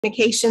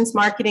Communications,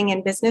 Marketing,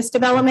 and Business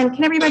Development.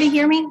 Can everybody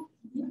hear me?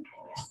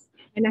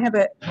 And I have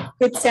a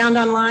good sound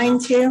online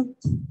too.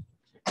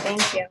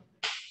 Thank you.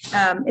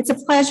 It's a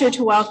pleasure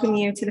to welcome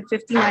you to the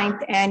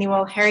 59th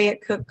Annual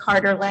Harriet Cook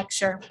Carter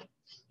Lecture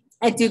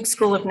at Duke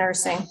School of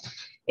Nursing.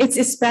 It's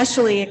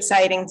especially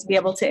exciting to be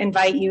able to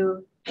invite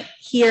you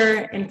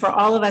here and for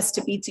all of us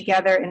to be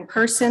together in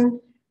person.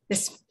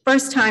 This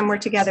first time we're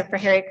together for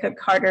Harriet Cook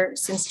Carter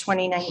since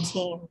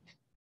 2019.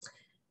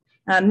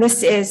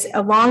 This is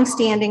a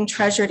long-standing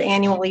treasured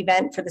annual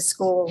event for the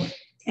school,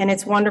 and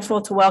it's wonderful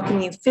to welcome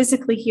you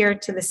physically here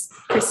to this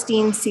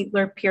pristine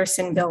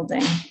Siegler-Pearson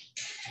building.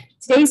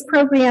 Today's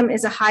program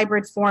is a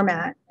hybrid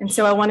format, and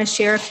so I want to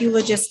share a few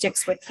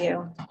logistics with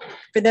you.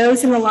 For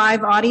those in the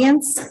live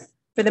audience,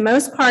 for the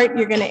most part,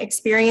 you're going to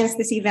experience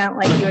this event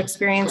like you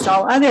experienced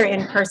all other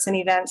in-person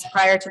events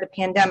prior to the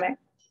pandemic.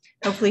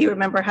 Hopefully you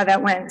remember how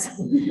that went.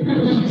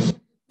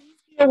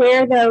 Be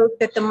aware, though,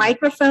 that the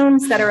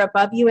microphones that are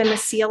above you in the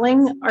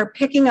ceiling are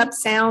picking up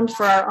sound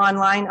for our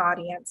online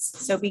audience,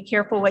 so be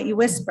careful what you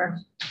whisper.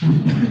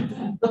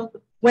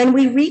 When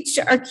we reach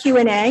our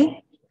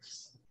Q&A,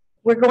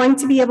 we're going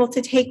to be able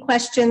to take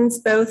questions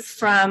both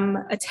from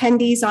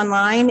attendees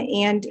online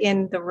and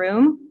in the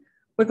room.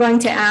 We're going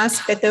to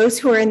ask that those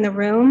who are in the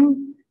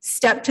room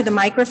step to the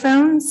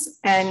microphones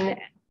and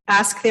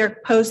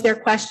pose their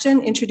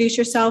question, introduce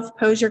yourself,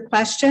 pose your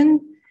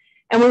question.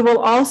 And we will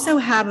also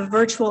have a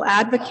virtual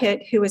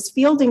advocate who is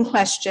fielding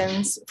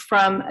questions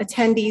from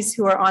attendees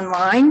who are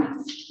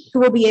online, who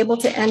will be able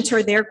to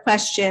enter their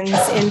questions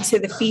into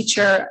the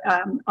feature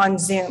on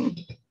Zoom.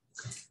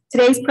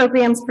 Today's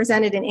program is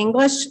presented in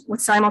English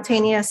with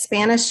simultaneous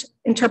Spanish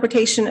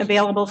interpretation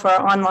available for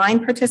our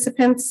online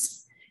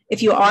participants.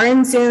 If you are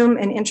in Zoom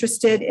and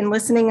interested in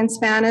listening in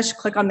Spanish,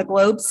 click on the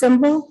globe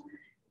symbol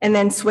and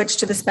then switch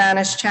to the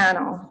Spanish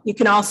channel. You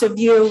can also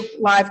view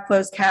live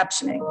closed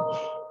captioning.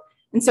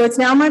 And so it's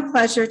now my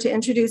pleasure to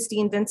introduce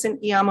Dean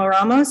Vincent Guillermo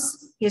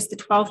Ramos. He is the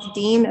 12th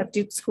Dean of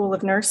Duke School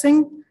of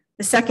Nursing,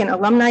 the 2nd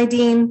Alumni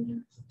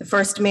Dean, the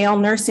 1st Male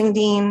Nursing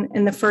Dean,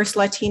 and the 1st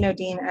Latino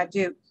Dean at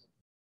Duke.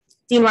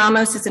 Dean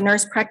Ramos is a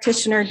nurse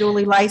practitioner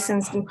duly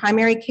licensed in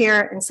primary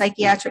care and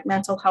psychiatric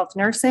mental health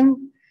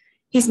nursing.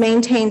 He's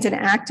maintained an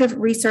active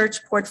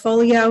research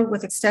portfolio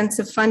with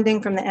extensive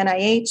funding from the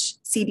NIH,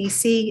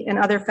 CDC, and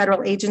other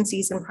federal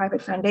agencies and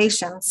private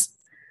foundations.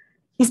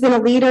 He's been a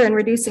leader in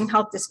reducing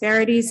health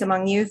disparities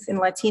among youth in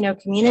Latino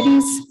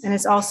communities and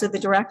is also the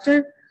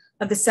director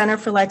of the Center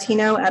for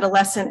Latino,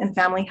 Adolescent, and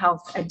Family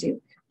Health at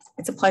Duke.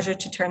 It's a pleasure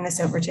to turn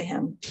this over to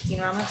him. Dean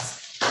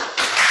Ramos.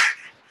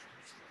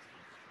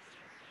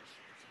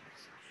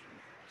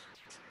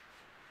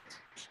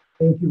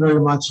 Thank you very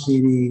much,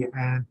 Katie,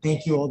 and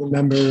thank you all the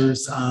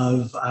members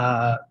of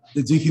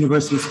the Duke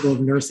University School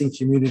of Nursing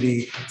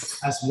community,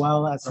 as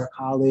well as our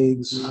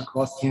colleagues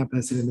across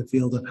campus and in the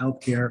field of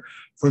healthcare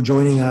for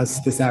joining us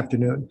this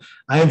afternoon.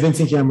 I am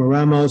Vincent Guillermo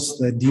Ramos,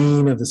 the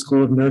Dean of the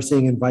School of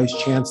Nursing and Vice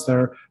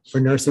Chancellor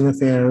for Nursing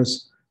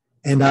Affairs,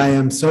 and I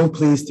am so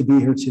pleased to be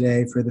here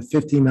today for the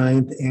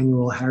 59th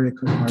Annual Harriet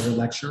Cook Carter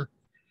Lecture.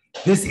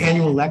 This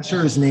annual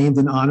lecture is named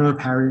in honor of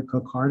Harriet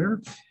Cook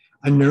Carter,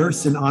 a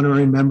nurse and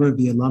honorary member of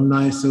the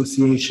Alumni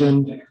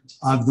Association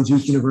of the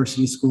Duke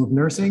University School of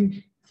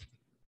Nursing.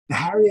 The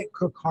Harriet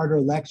Cook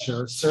Carter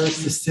Lecture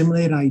serves to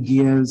stimulate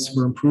ideas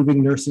for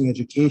improving nursing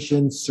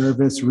education,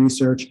 service,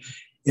 research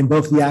in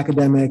both the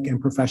academic and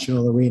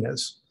professional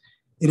arenas.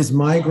 It is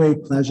my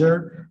great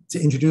pleasure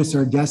to introduce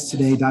our guest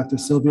today, Dr.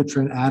 Sylvia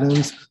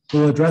Trent-Adams,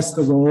 who will address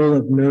the role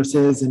of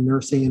nurses in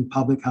nursing and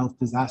public health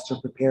disaster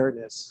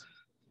preparedness.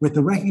 With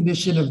the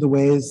recognition of the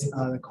ways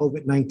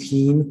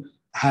COVID-19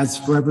 has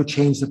forever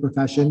changed the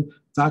profession,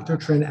 Dr.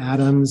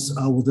 Trent-Adams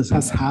will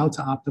discuss how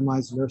to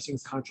optimize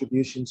nursing's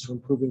contributions to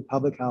improving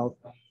public health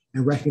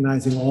and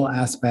recognizing all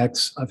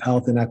aspects of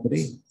health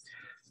inequity.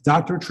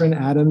 Dr.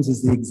 Trent-Adams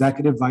is the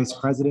Executive Vice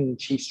President and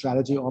Chief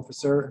Strategy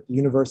Officer at the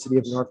University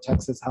of North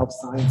Texas Health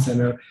Science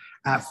Center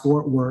at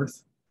Fort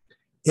Worth.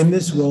 In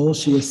this role,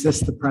 she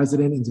assists the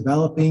President in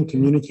developing,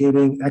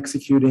 communicating,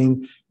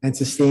 executing, and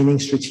sustaining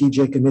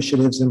strategic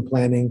initiatives and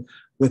planning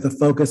with a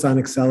focus on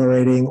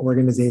accelerating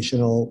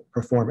organizational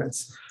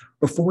performance.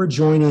 Before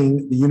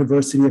joining the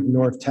University of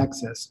North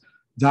Texas,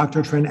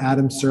 Dr.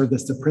 Trent-Adams served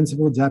as the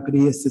Principal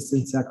Deputy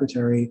Assistant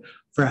Secretary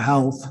for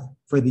Health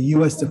for the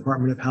U.S.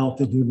 Department of Health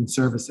and Human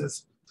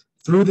Services.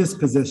 Through this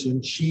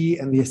position, she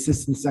and the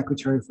Assistant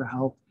Secretary for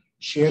Health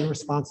shared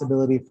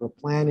responsibility for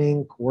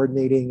planning,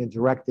 coordinating, and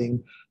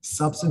directing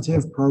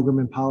substantive program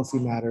and policy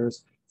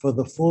matters for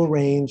the full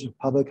range of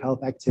public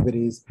health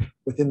activities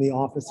within the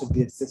Office of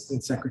the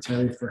Assistant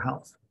Secretary for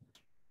Health.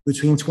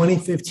 Between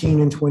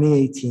 2015 and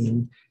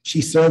 2018,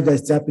 she served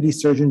as Deputy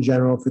Surgeon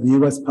General for the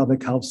U.S.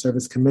 Public Health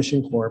Service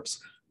Commission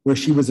Corps, where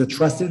she was a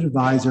trusted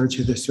advisor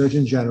to the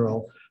Surgeon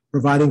General,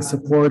 providing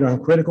support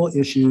on critical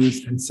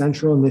issues and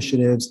central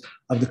initiatives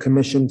of the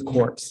commissioned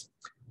corps.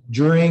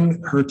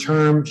 During her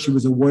term, she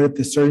was awarded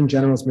the Surgeon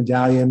General's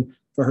Medallion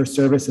for her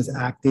service as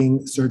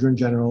acting Surgeon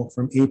General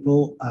from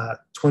April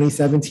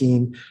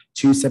 2017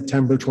 to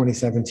September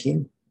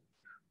 2017.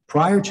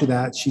 Prior to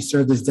that, she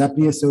served as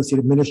Deputy Associate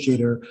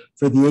Administrator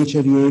for the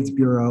HIV/AIDS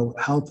Bureau,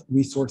 Health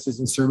Resources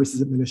and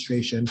Services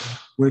Administration,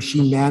 where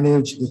she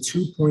managed the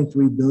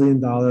 $2.3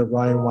 billion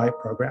Ryan White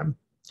program.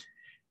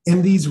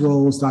 In these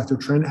roles, Dr.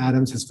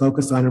 Trent-Adams has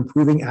focused on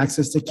improving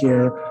access to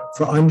care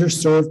for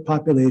underserved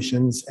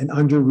populations and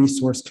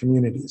under-resourced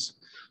communities.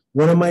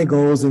 One of my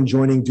goals in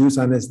joining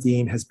Dusan as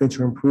Dean has been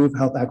to improve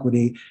health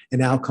equity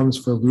and outcomes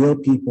for real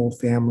people,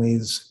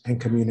 families, and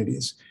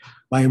communities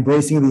by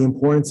embracing the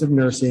importance of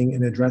nursing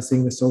and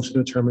addressing the social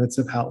determinants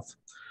of health,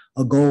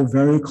 a goal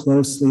very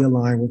closely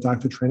aligned with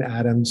Dr.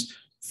 Trent-Adams'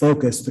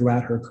 focus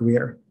throughout her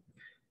career.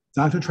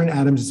 Dr.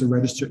 Trent-Adams is a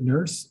registered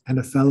nurse and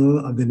a fellow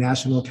of the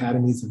National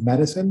Academies of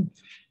Medicine,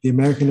 the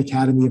American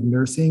Academy of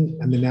Nursing,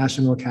 and the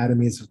National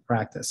Academies of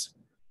Practice.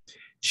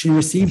 She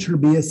received her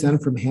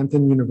BSN from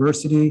Hampton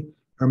University,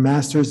 her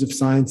Master's of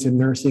Science in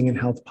Nursing and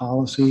Health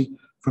Policy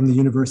from the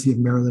University of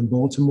Maryland,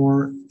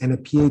 Baltimore, and a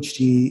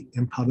PhD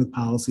in Public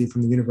Policy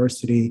from the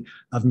University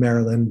of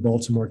Maryland,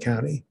 Baltimore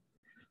County.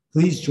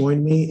 Please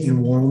join me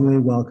in warmly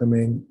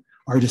welcoming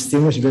our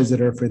distinguished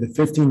visitor for the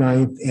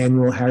 59th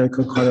Annual Harriet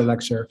Cook Carter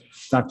Lecture,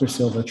 Dr.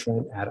 Sylvia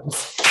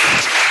Trent-Adams.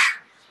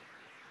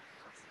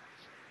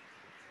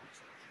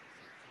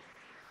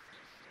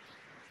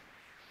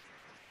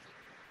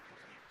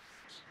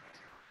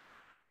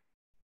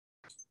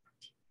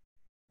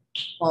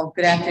 Well,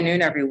 good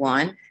afternoon,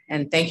 everyone,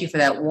 and thank you for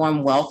that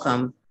warm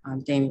welcome,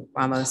 Dean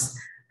Ramos.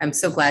 I'm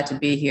so glad to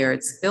be here.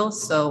 It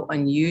feels so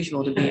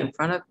unusual to be in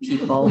front of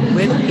people,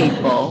 with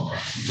people,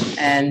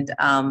 and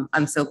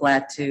I'm so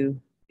glad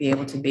to be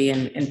able to be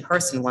in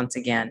person once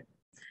again.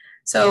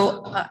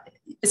 So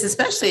it's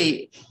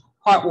especially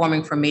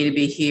heartwarming for me to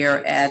be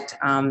here at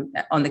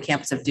on the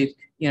campus of Duke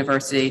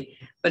University,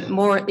 but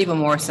even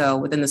more so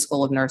within the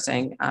School of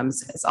Nursing.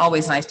 It's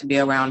always nice to be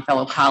around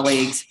fellow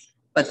colleagues,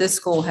 but this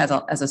school has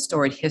a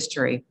storied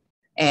history,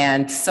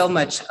 and so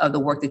much of the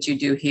work that you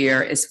do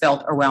here is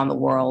felt around the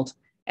world.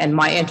 And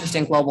my interest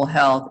in global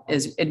health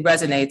it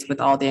resonates with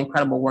all the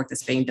incredible work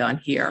that's being done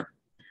here.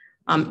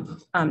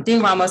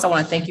 Dean Ramos, I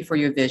want to thank you for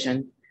your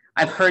vision.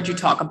 I've heard you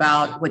talk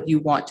about what you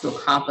want to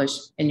accomplish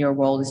in your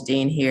role as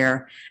Dean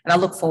here, and I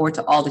look forward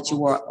to all that you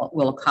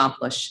will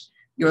accomplish.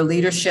 Your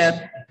leadership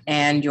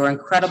and your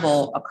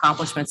incredible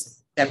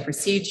accomplishments that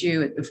precede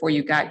you before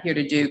you got here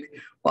to Duke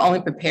will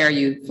only prepare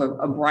you for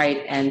a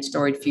bright and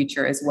storied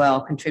future as well,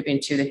 contributing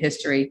to the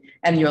history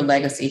and your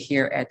legacy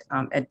here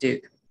at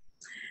Duke.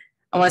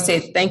 I want to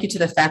say thank you to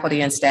the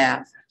faculty and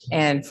staff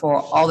and for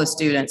all the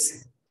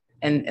students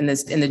in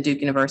the Duke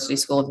University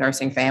School of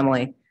Nursing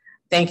family.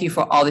 Thank you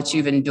for all that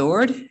you've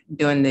endured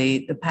during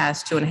the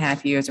past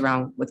 2.5 years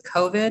around with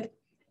COVID.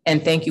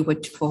 And thank you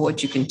for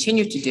what you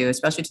continue to do,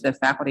 especially to the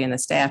faculty and the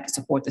staff to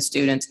support the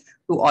students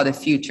who are the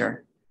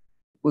future.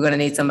 We're going to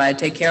need somebody to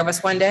take care of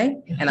us one day,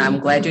 and I'm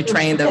glad you're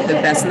training the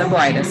best and the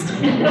brightest.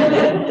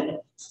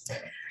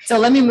 So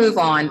let me move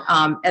on.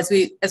 As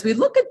we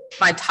look at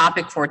my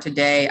topic for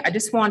today, I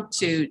just want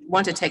to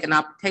take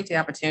the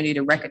opportunity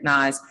to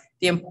recognize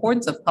the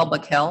importance of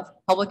public health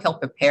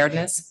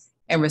preparedness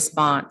and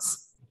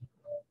response.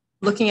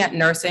 Looking at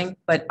nursing,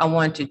 but I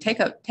want to take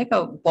a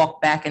walk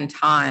back in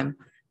time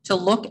to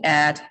look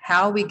at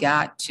how we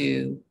got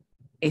to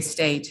a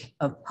state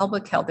of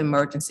public health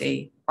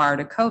emergency prior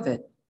to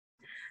COVID.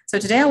 So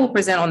today I will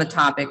present on the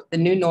topic, the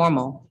new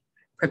normal,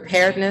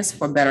 preparedness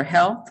for better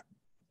health.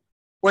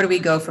 Where do we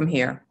go from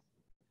here?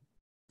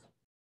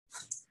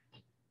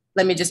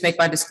 Let me just make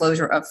my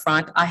disclosure up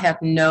front. I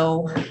have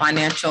no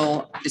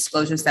financial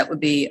disclosures that would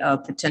be a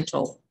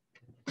potential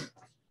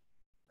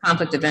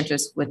conflict of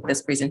interest with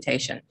this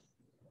presentation.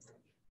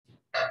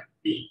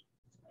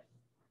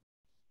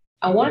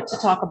 I wanted to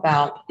talk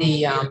about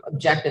the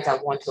objectives I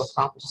want to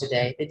accomplish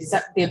today.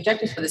 The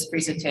objectives for this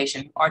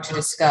presentation are to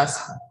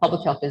discuss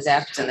public health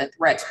disasters and the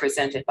threats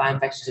presented by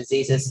infectious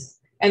diseases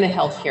and the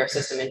healthcare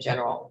system in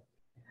general.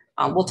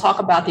 We'll talk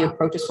about the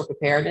approaches for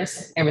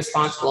preparedness and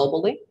response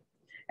globally,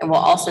 and we'll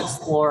also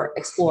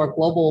explore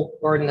global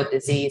burden of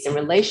disease in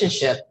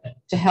relationship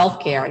to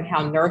healthcare and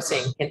how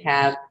nursing can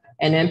have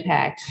an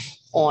impact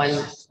on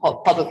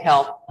public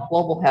health,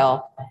 global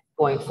health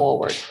going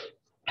forward.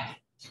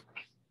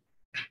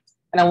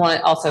 And I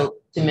want also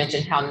to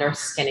mention how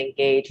nurses can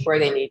engage, where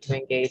they need to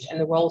engage, and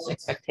the roles and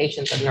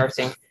expectations of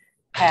nursing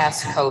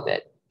past COVID.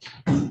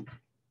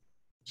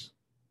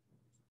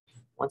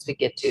 Once we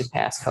get to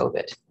past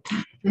COVID.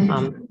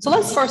 So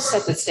let's first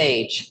set the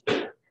stage.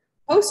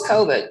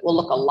 Post-COVID will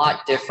look a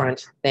lot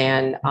different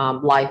than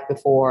life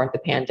before the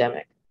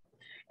pandemic.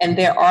 And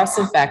there are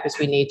some factors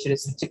we need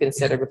to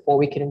consider before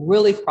we can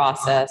really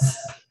process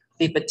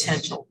the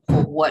potential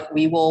for what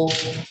we will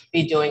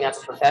be doing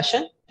as a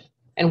profession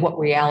and what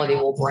reality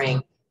will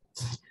bring.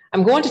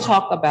 I'm going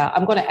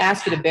to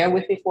ask you to bear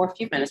with me for a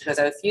few minutes because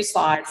I have a few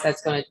slides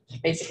that's going to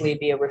basically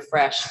be a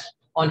refresh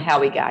on how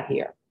we got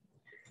here.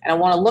 And I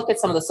want to look at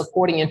some of the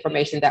supporting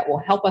information that will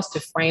help us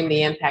to frame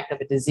the impact of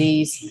a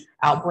disease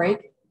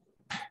outbreak,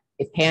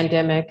 a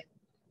pandemic,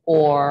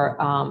 or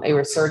a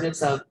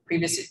resurgence of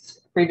previous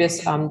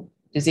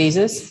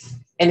diseases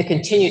and the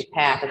continued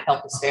path of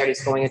health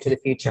disparities going into the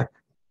future.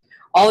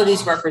 All of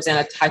these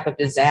represent a type of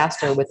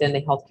disaster within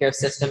the healthcare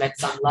system at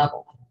some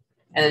level.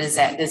 And it is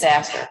that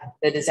disaster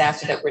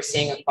that we're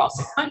seeing across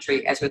the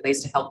country as it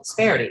relates to health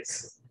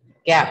disparities,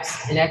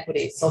 gaps,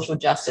 inequities, social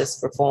justice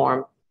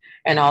reform,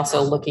 and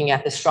also looking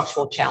at the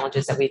structural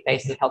challenges that we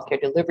face in the healthcare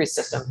delivery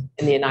system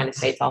in the United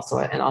States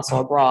and also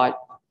abroad.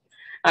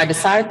 I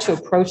decided to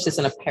approach this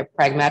in a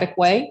pragmatic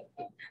way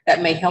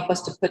that may help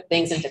us to put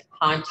things into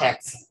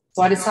context.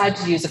 So I decided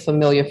to use a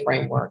familiar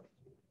framework.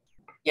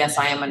 Yes,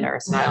 I am a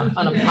nurse, and I'm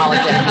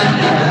unapologetic.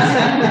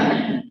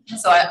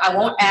 So I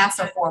won't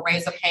ask for a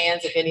raise of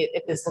hands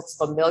if this looks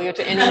familiar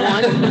to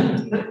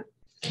anyone.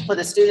 For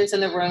the students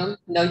in the room,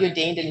 no, your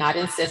dean did not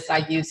insist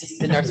I use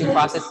the nursing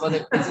process for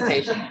the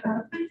presentation.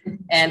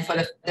 And for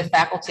the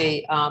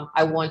faculty,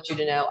 I want you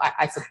to know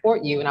I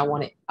support you, and I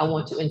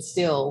want to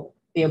instill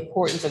the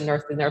importance of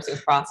the nursing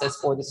process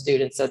for the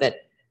students, so that,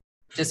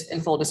 just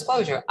in full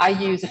disclosure, I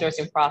use the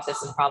nursing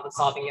process in problem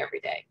solving every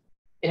day.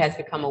 It has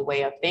become a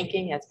way of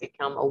thinking, has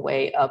become a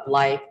way of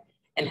life,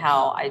 and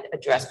how I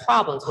address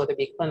problems, whether it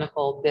be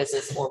clinical,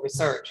 business, or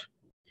research.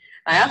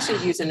 I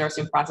actually use the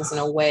nursing process in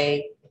a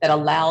way that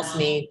allows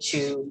me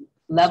to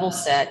level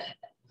set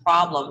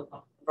problem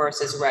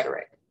versus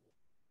rhetoric.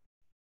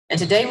 And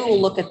today we will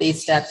look at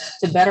these steps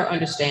to better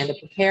understand the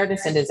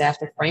preparedness and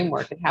disaster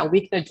framework and how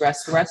we can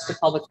address threats to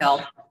public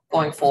health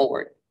going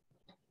forward.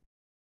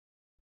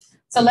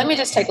 So let me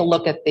just take a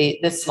look at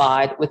this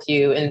slide with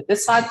you. And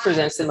this slide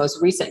presents the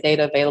most recent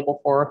data available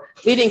for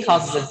leading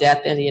causes of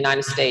death in the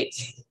United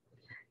States.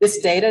 This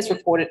data is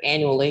reported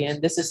annually,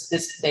 and this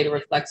data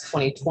reflects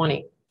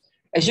 2020.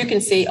 As you can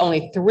see,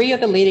 only 3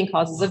 of the leading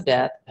causes of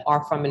death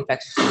are from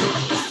infectious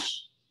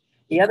diseases.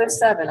 The other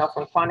 7 are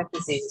from chronic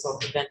diseases or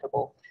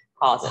preventable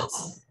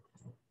causes.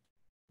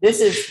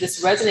 This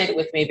resonated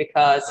with me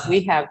because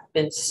we have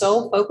been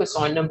so focused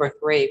on number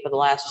 3 for the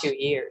last 2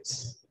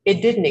 years.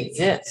 It didn't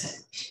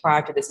exist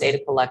prior to this data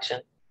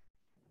collection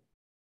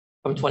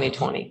from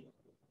 2020.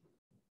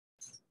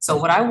 So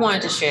what I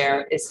wanted to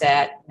share is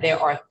that there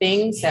are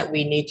things that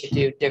we need to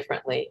do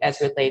differently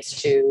as it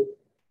relates to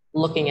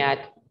looking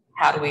at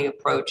how do we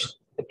approach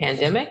the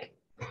pandemic,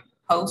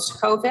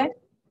 post-COVID,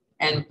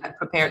 and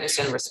preparedness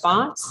and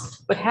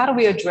response, but how do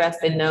we address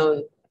the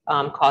known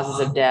causes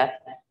of death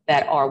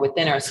that are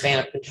within our span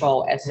of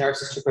control as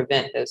nurses to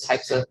prevent those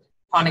types of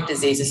chronic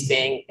diseases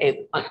being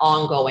an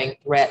ongoing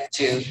threat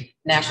to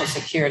national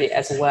security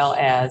as well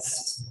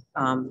as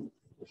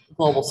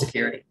global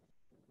security.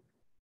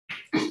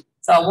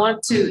 So I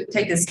want to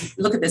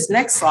look at this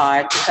next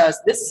slide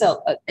because this is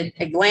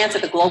a glance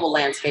at the global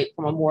landscape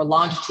from a more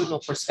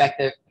longitudinal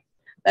perspective.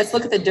 Let's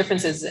look at the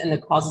differences in the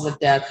causes of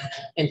death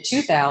in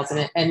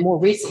 2000 and more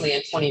recently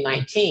in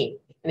 2019.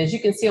 And as you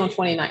can see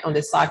on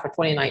this slide for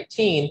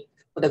 2019,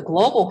 with a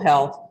global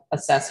health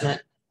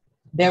assessment,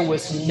 there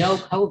was no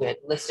COVID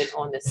listed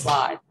on this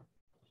slide.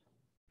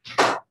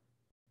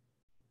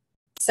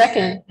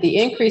 Second, the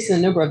increase in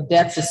the number of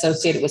deaths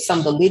associated with some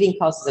of the leading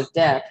causes of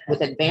death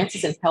with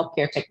advances in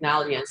healthcare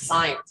technology and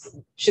science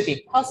should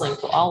be puzzling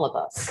to all of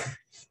us.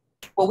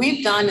 What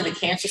we've done in the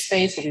cancer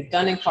space, what we've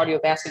done in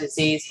cardiovascular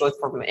disease, both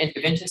from an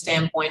intervention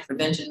standpoint,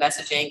 prevention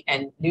messaging,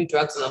 and new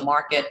drugs in the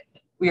market,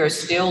 we are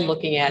still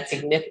looking at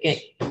significant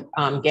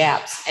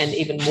gaps, and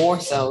even more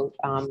so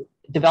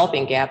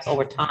developing gaps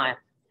over time.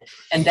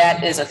 And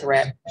that is a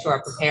threat to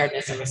our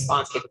preparedness and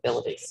response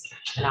capabilities.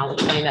 And I'll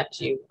explain that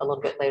to you a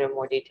little bit later in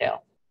more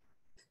detail.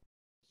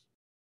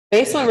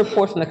 Based on a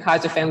report from the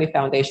Kaiser Family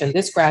Foundation,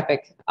 this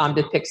graphic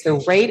depicts the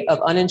rate of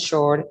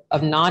uninsured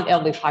of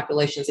non-elderly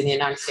populations in the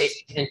United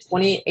States in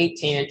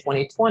 2018 and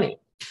 2020.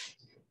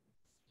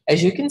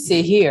 As you can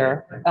see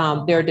here,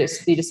 there are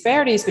the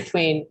disparities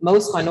between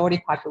most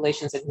minority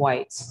populations and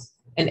whites.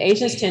 And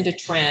Asians tend to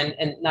trend,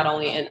 and not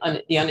only in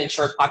the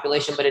uninsured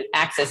population, but in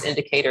access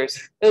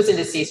indicators. Those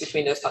indices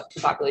between those 2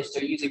 populations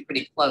are usually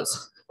pretty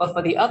close. But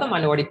for the other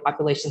minority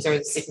populations, there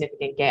is a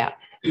significant gap.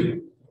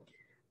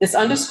 This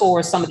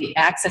underscores some of the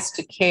access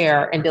to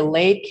care and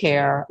delayed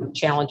care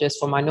challenges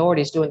for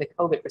minorities during the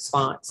COVID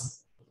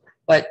response.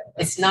 But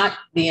it's not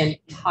the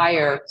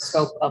entire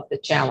scope of the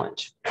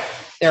challenge.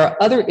 There are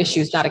other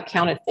issues not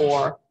accounted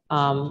for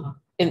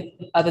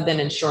other than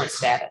insurance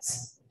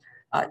status.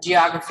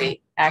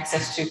 Geography,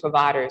 access to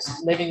providers,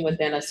 living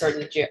within a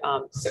certain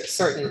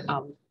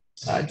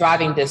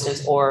driving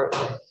distance or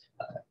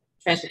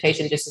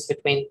transportation distance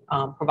between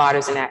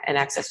providers and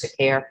access to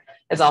care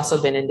has also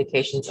been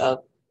indications of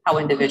how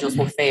individuals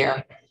will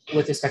fare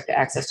with respect to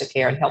access to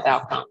care and health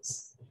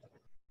outcomes.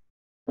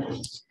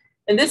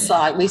 In this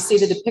slide, we see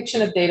the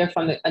depiction of data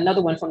from another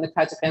one from the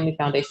Kaiser Family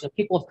Foundation of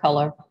people of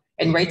color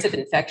and rates of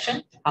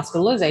infection,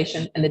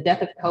 hospitalization, and the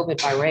death of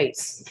COVID by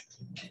race.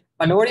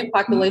 Minority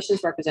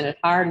populations represented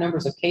higher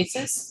numbers of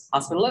cases,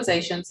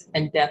 hospitalizations,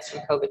 and deaths from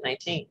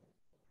COVID-19.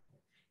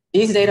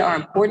 These data are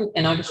important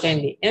in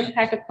understanding the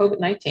impact of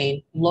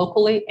COVID-19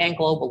 locally and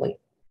globally.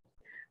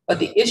 But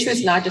the issue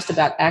is not just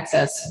about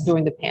access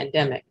during the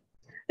pandemic.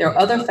 There are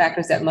other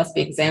factors that must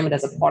be examined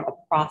as a part of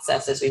the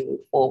process as we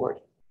move forward.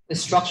 the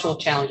structural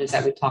challenges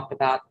that we talked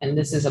about, and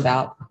this is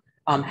about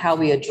how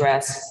we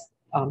address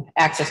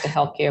access to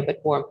healthcare,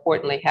 but more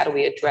importantly, how do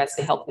we address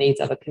the health needs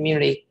of a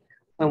community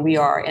when we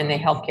are in the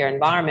healthcare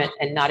environment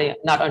and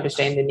not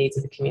understanding the needs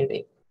of the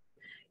community.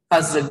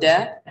 Causes of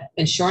death,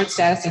 insurance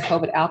status, and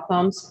COVID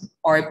outcomes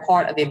are a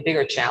part of a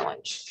bigger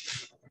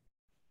challenge.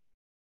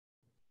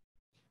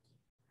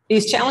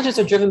 These challenges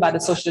are driven by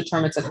the social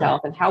determinants of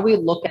health and how we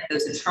look at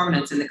those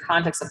determinants in the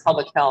context of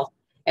public health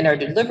and our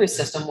delivery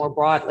system more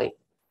broadly.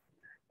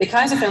 The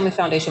Kaiser Family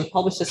Foundation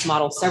published this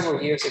model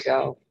several years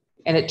ago,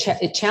 and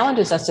it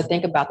challenges us to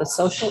think about the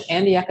social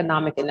and the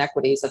economic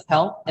inequities of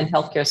health and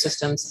healthcare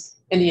systems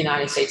in the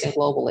United States and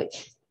globally.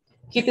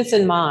 Keep this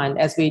in mind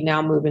as we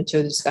now move into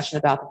a discussion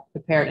about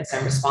preparedness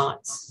and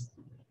response.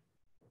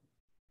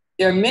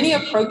 There are many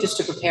approaches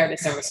to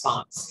preparedness and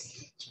response.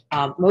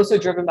 Most are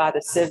driven by the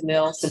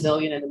CivMil,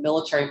 civilian, and the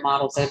military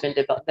models that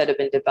have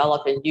been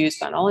developed and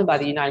used not only by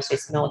the United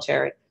States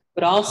military,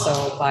 but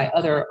also by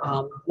other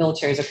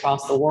militaries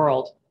across the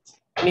world,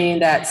 meaning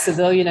that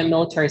civilian and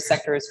military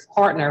sectors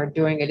partner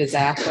during a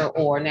disaster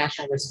or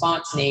national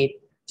response need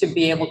to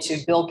be able to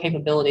build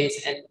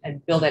capabilities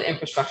and build that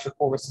infrastructure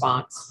for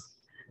response.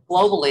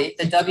 Globally,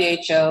 the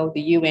WHO,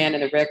 the UN,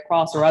 and the Red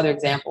Cross are other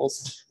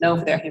examples known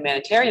for their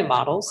humanitarian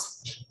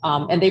models,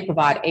 and they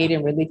provide aid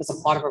and relief as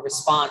a part of a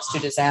response to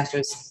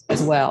disasters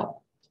as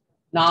well.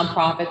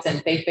 Nonprofits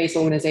and faith-based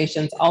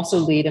organizations also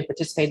lead and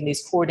participate in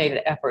these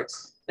coordinated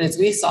efforts. And as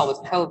we saw with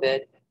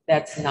COVID,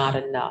 that's not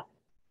enough.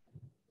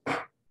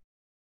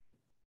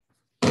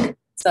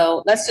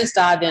 So let's just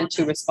dive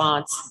into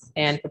response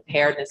and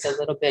preparedness a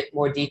little bit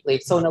more deeply.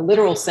 So in a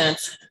literal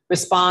sense,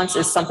 response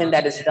is something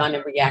that is done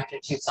in reaction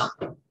to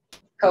something.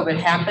 COVID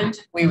happened,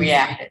 we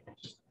reacted.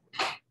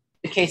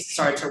 The cases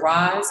started to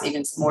rise,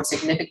 even more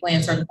significantly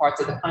in certain parts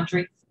of the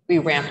country. We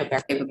ramped up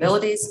our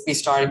capabilities. We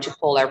started to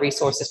pull our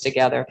resources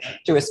together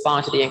to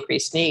respond to the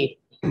increased need.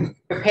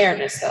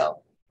 Preparedness,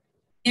 though.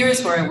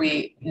 Here's where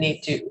we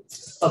need to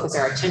focus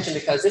our attention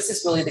because this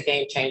is really the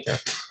game changer.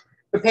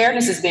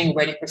 Preparedness is being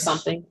ready for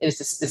something. It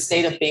is the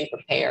state of being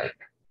prepared.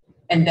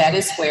 And that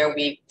is where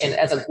we,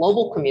 as a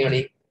global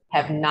community,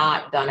 have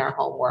not done our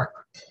homework.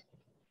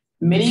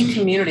 Many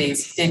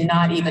communities did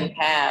not even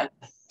have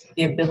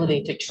the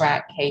ability to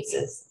track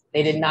cases.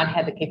 They did not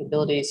have the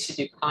capabilities to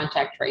do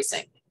contact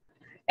tracing.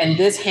 And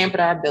this hampered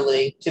our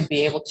ability to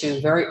be able to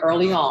very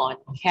early on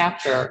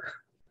capture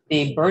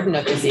the burden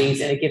of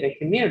disease in a given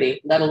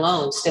community, let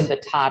alone stem the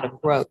tide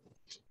of growth.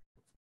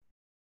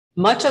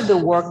 Much of the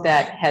work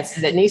that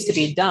needs to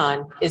be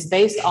done is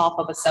based off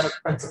of a set of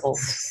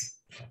principles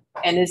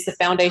and is the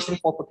foundation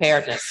for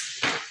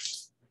preparedness.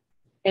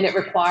 And it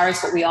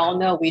requires what we all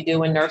know we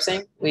do in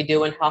nursing, we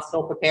do in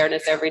hospital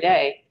preparedness every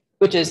day,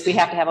 which is we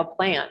have to have a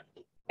plan.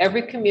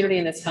 Every community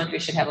in this country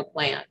should have a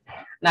plan.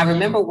 And I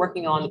remember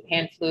working on the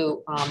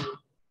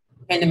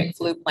pandemic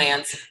flu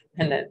plans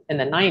in the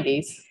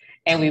 90s,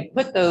 and we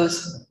put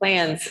those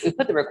plans, we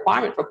put the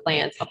requirement for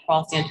plans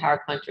across the entire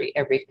country,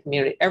 every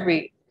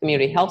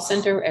community health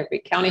center, every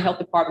county health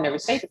department, every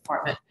state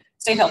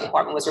health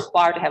department was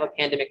required to have a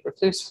pandemic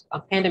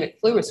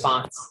flu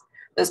response.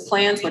 Those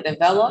plans were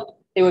developed.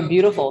 They were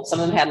beautiful. Some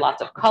of them had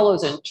lots of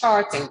colors and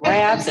charts and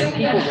graphs and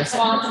people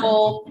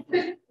responsible.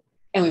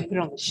 And we put it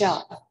on the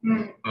shelf.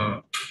 Put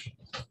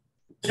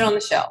it on the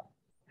shelf.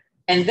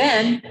 And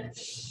then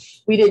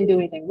we didn't do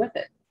anything with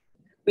it.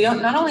 We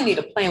not only need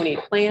a plan, we need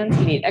plans,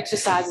 we need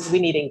exercises,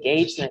 we need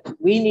engagement.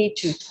 We need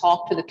to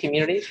talk to the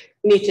community.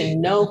 We need to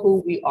know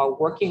who we are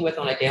working with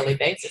on a daily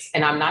basis.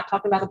 And I'm not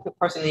talking about the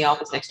person in the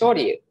office next door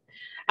to you.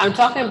 I'm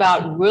talking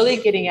about really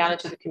getting out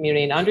into the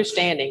community and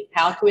understanding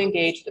how to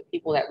engage the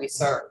people that we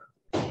serve.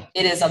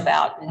 It is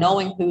about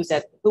knowing who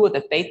are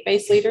the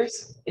faith-based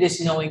leaders. It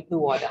is knowing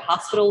who are the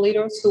hospital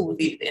leaders, who will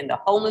lead in the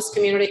homeless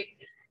community,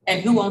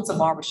 and who owns the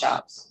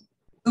barbershops,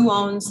 who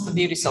owns the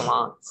beauty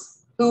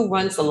salons, who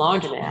runs the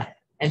laundromat,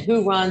 and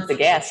who runs the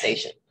gas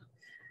station,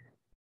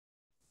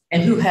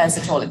 and who has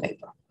the toilet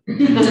paper.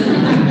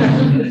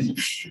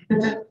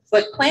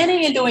 But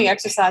planning and doing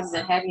exercises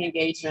and having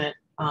engagement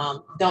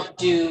don't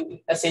do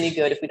us any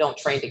good if we don't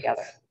train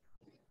together.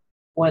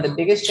 One of the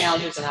biggest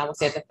challenges, and I will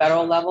say at the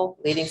federal level,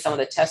 leading some of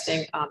the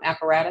testing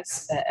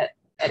apparatus at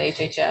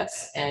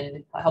HHS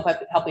and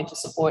helping to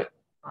support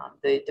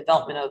the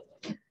development of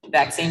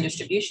vaccine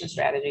distribution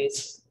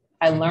strategies,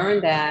 I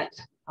learned that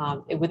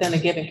within a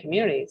given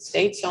community,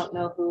 states don't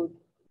know who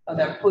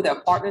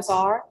their partners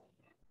are,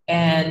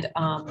 and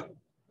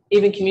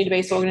even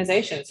community-based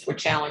organizations were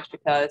challenged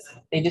because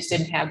they just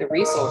didn't have the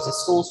resources.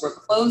 Schools were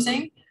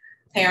closing,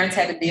 parents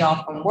had to be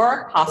off from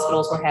work,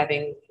 hospitals were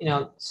having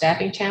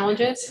staffing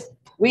challenges.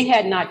 We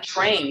had not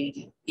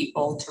trained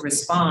people to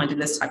respond in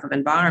this type of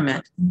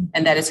environment,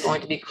 and that is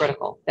going to be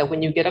critical. That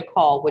when you get a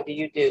call, what do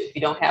you do? If you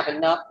don't have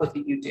enough, what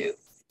do you do?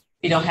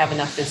 If you don't have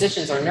enough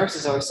physicians or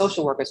nurses or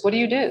social workers, what do?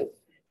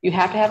 You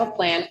have to have a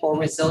plan for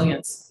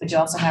resilience, but you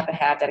also have to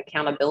have that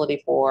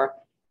accountability for,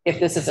 if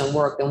this doesn't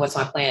work, then what's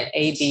my plan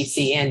A, B,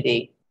 C, and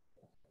D?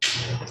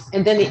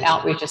 And then the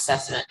outreach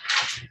assessment.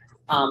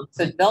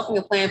 So developing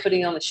a plan,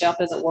 putting it on the shelf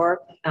doesn't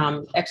work.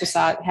 Having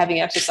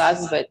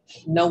exercises, but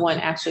no one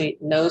actually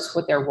knows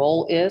what their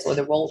role is or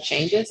the role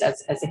changes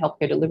as the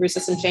healthcare delivery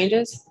system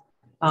changes.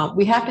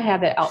 We have to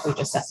have that outreach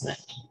assessment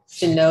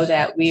to know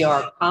that we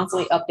are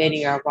constantly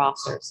updating our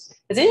rosters.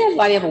 Has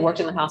anybody ever worked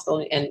in the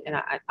hospital, and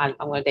I'm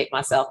going to date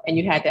myself, and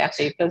you had to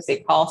actually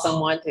call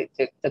someone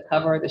to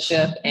cover the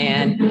shift,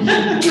 and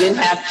you didn't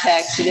have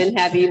text, you didn't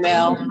have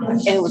email,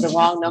 and it was the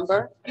wrong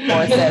number,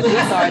 or it says,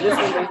 we're sorry, this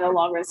number is no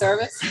longer in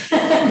service?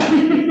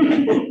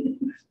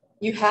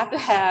 You have to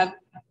have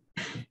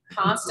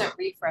constant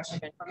refresh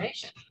of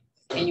information,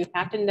 and you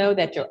have to know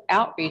that your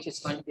outreach is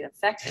going to be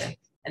effective,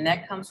 and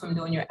that comes from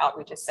doing your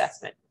outreach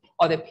assessment.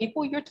 Are the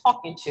people you're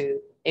talking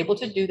to able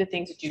to do the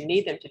things that you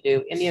need them to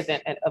do in the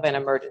event of an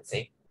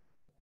emergency?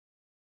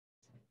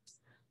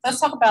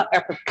 Let's talk about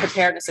our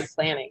preparedness and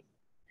planning.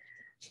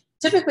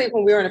 Typically,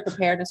 when we're in a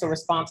preparedness or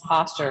response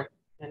posture,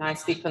 and I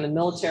speak from the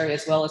military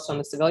as well as from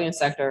the civilian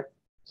sector,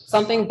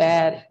 something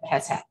bad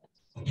has happened.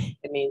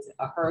 It means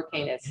a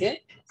hurricane has hit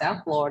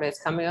South Florida, it's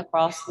coming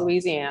across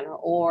Louisiana,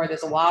 or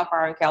there's a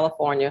wildfire in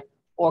California,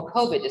 or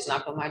COVID just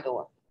knocked on my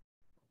door.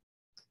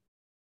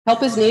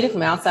 Help is needed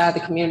from outside the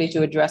community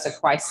to address a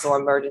crisis or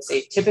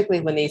emergency. Typically,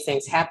 when these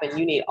things happen,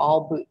 you need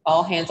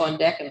all hands on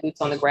deck and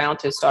boots on the ground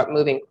to start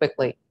moving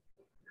quickly.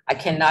 I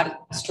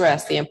cannot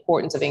stress the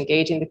importance of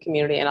engaging the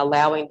community and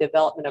allowing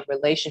development of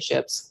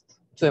relationships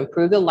to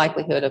improve the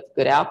likelihood of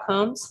good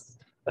outcomes,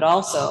 but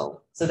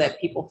also so that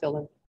people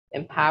feel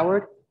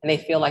empowered and they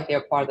feel like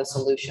they're part of the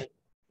solution.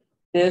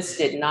 This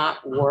did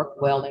not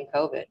work well in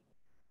COVID.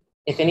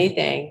 If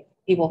anything,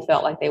 people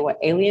felt like they were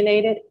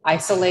alienated,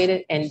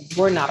 isolated, and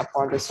were not a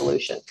part of the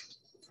solution.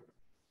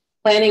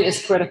 Planning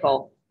is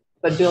critical,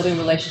 but building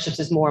relationships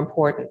is more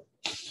important.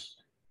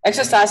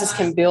 Exercises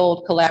can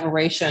build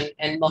collaboration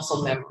and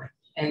muscle memory.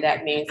 And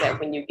that means that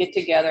when you get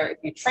together, if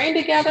you train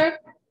together,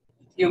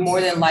 you're more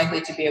than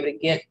likely to be able to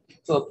get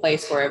to a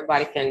place where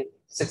everybody can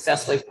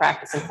successfully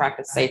practice and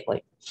practice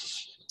safely.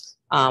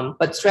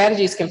 But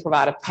strategies can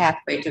provide a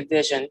pathway to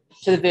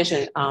the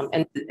vision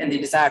and the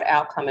desired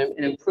outcome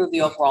and improve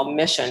the overall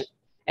mission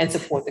and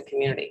support the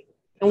community.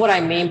 And what I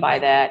mean by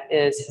that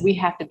is we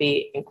have to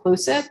be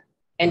inclusive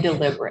and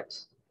deliberate.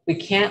 We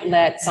can't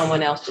let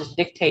someone else just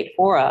dictate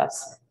for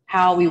us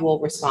how we will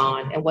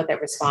respond and what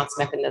that response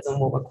mechanism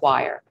will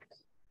require.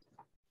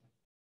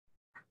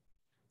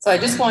 So I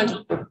just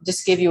wanted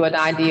to give you an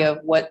idea of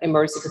what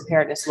emergency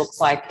preparedness looks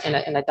like in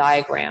a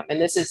diagram.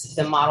 And this is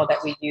the model that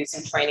we use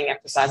in training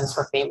exercises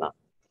for FEMA.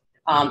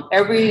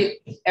 Every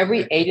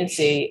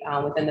agency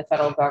within the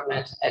federal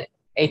government, at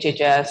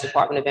HHS,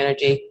 Department of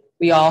Energy,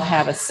 we all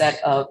have a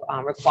set of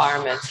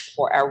requirements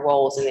for our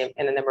roles in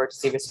an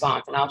emergency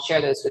response. And I'll share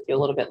those with you a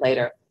little bit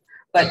later.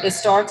 But it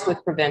starts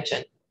with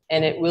prevention.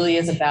 And it really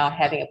is about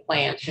having a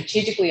plan,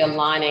 strategically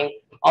aligning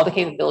all the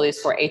capabilities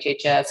for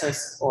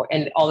HHS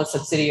and all the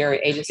subsidiary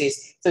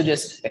agencies. So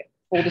just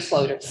full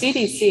disclosure,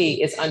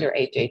 CDC is under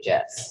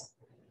HHS,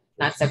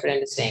 not separate and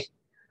distinct.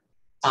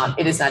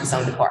 It is not its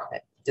own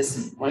department.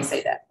 Just want to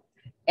say that.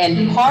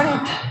 And part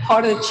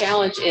of the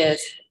challenge is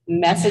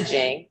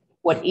messaging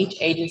what each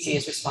agency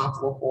is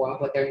responsible for and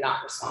what they're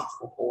not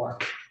responsible for.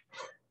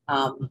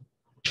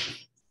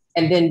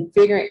 And then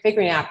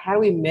figuring out how do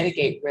we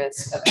mitigate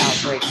risk of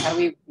outbreak? How do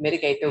we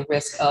mitigate the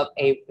risk of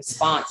a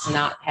response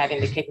not having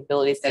the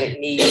capabilities that it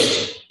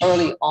needs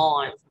early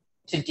on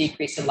to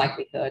decrease the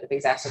likelihood of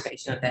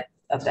exacerbation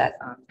of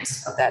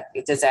that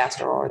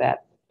disaster or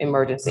that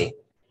emergency?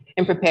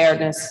 In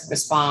preparedness,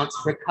 response,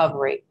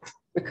 recovery.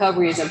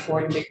 Recovery is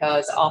important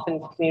because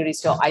often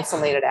communities feel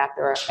isolated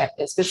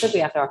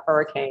especially after a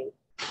hurricane.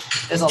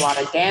 There's a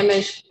lot of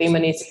damage. FEMA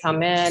needs to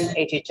come in.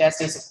 HHS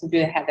needs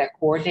to have that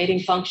coordinating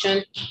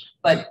function.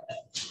 But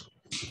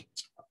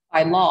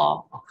by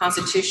law,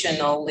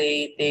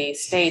 constitutionally, the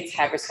states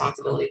have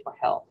responsibility for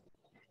health.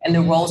 And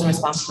the roles and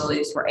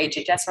responsibilities for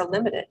HHS are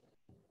limited.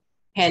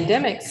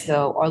 Pandemics,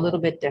 though, are a little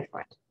bit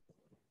different.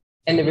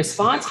 And the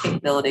response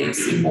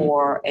capabilities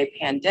for a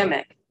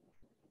pandemic,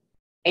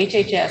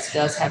 HHS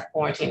does have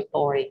quarantine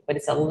authority, but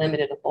it's a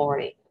limited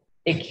authority.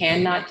 It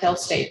cannot tell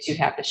states you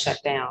have to shut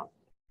down.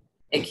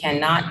 It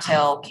cannot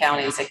tell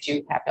counties that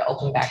you have to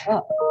open back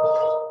up.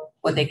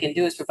 What they can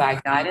do is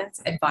provide guidance,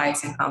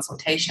 advice, and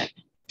consultation.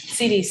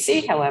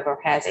 CDC, however,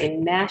 has a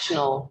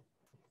national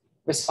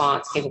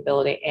response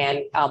capability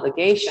and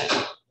obligation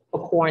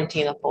for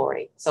quarantine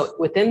authority. So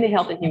within the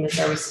Health and Human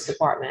Services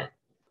Department,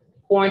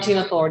 quarantine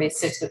authority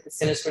sits with the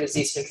Centers for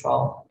Disease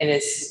Control, and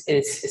it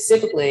is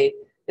specifically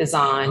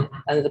designed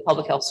under the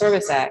Public Health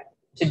Service Act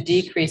to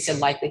decrease the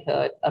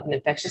likelihood of an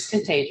infectious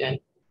contagion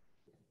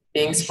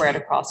being spread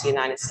across the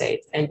United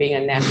States and being a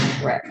national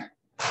threat.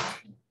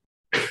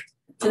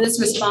 So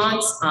this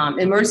response,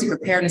 emergency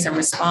preparedness and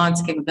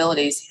response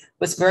capabilities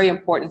was very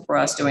important for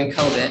us during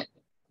COVID,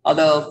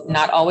 although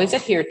not always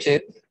adhered to.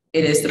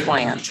 It is the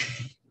plan.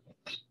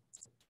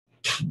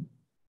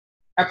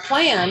 Our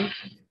plan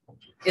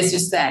is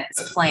just that,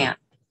 it's a plan.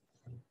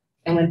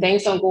 And when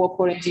things don't go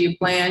according to your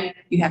plan,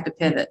 you have to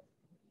pivot.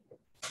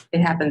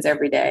 It happens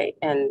every day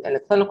in the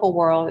clinical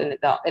world, and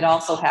it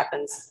also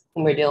happens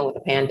when we're dealing with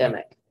a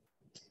pandemic.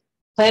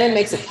 Planning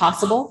makes it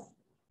possible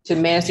to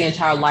manage the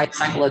entire life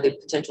cycle of the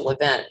potential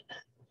event.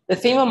 The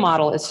FEMA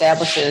model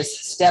establishes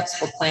steps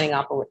for planning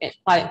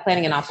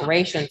and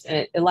operations, and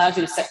it allows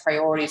you to set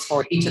priorities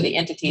for each of the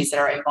entities that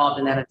are involved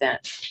in that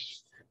event.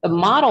 The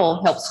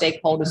model helps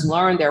stakeholders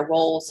learn their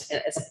roles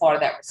as a part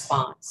of that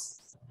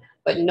response.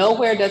 But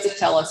nowhere does it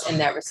tell us in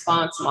that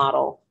response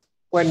model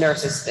where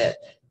nurses fit.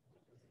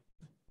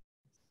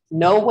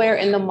 Nowhere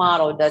in the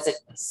model does it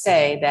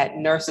say that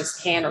nurses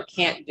can or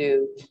can't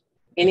do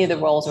any of the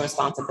roles and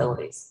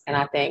responsibilities. And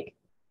I think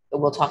that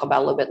we'll talk about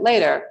a little bit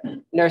later,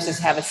 nurses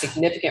have a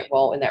significant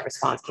role in that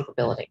response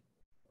capability.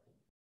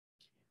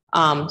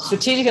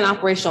 Strategic and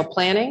operational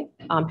planning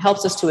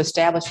helps us to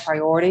establish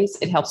priorities.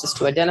 It helps us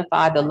to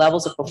identify the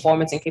levels of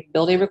performance and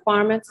capability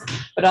requirements,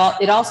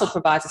 but it also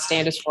provides the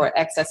standards for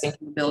accessing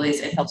capabilities.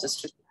 It helps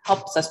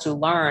us to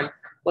learn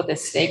what the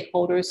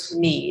stakeholders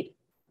need,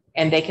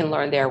 and they can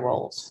learn their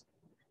roles.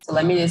 So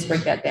let me just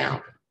break that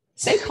down.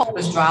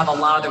 Stakeholders drive a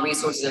lot of the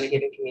resources in a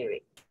given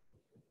community.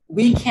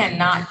 We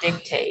cannot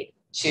dictate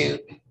to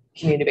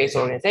community-based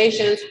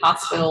organizations,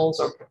 hospitals,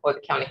 or the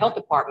county health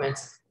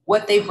departments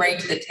what they bring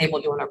to the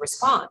table during a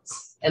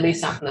response, at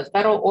least not from the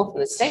federal or from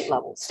the state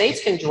level.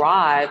 States can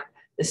drive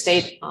the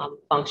state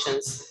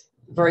functions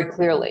very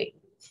clearly.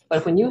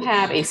 But when you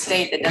have a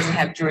state that doesn't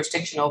have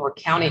jurisdiction over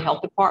county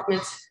health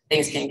departments,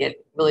 things can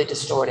get really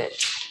distorted.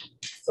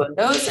 So in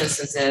those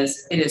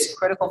instances, it is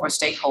critical for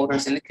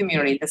stakeholders in the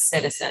community, the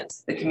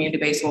citizens, the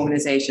community-based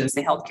organizations,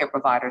 the healthcare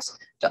providers,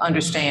 to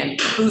understand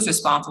who's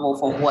responsible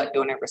for what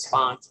during a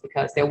response,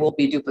 because there will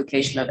be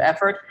duplication of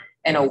effort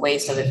and a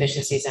waste of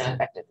efficiencies and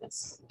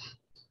effectiveness.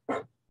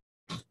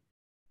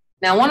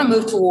 Now I want to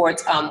move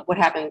towards what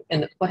happened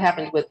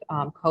with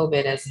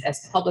COVID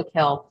as public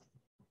health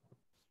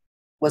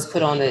was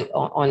put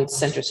on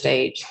center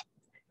stage.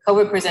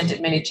 COVID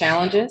presented many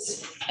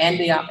challenges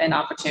and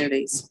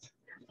opportunities.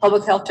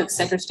 Public health took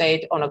center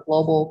stage on a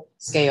global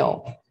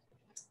scale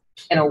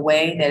in a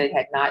way that it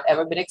had not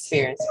ever been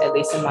experienced, at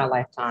least in my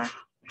lifetime.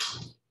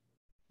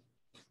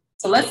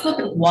 So let's look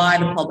at why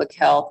the public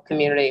health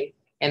community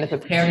and the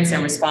preparedness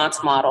and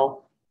response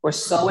model were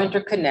so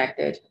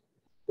interconnected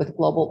with a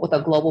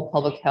global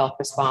public health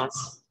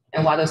response,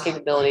 and why those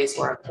capabilities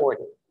were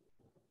important.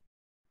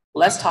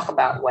 Let's talk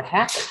about what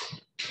happened.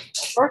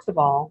 First of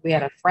all, we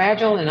had a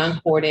fragile and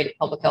uncoordinated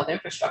public health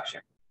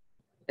infrastructure.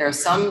 There are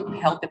some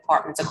health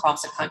departments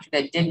across the country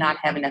that did not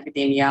have an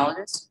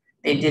epidemiologist.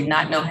 They did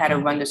not know how to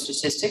run the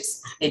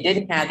statistics. They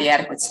didn't have the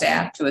adequate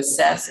staff to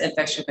assess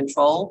infection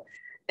control.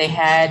 They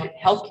had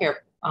healthcare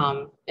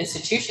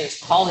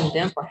institutions calling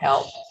them for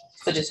help,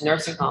 such as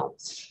nursing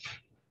homes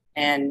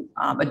and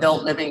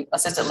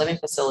assisted living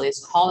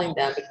facilities, calling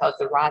them because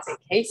the rising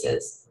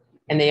cases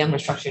and the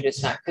infrastructure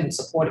just couldn't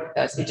support it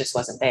because it just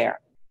wasn't there.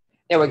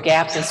 There were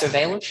gaps in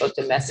surveillance, both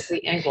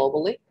domestically and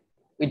globally.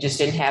 We just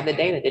didn't have the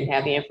data, didn't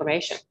have the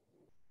information.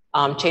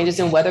 Changes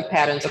in weather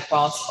patterns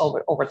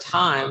over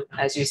time.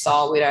 As you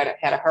saw, we had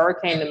a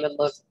hurricane in the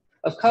middle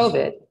of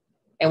COVID,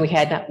 and we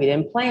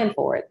didn't plan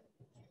for it.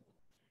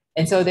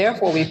 And so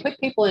therefore we put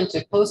people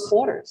into close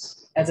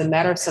quarters as a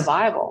matter of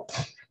survival,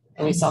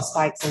 and we saw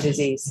spikes in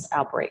disease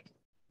outbreak.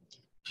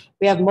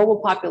 We have mobile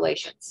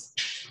populations.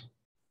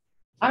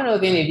 I don't know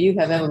if any of you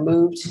have ever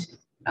moved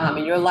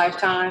in your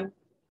lifetime,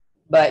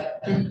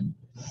 but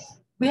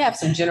we have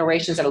some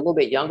generations that are a little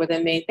bit younger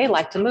than me. They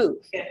like to move.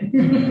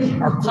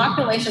 Our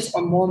populations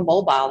are more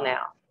mobile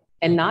now,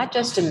 and not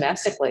just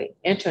domestically,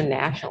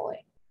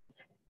 internationally.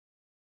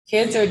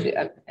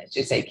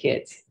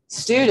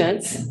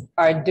 Students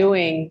are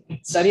doing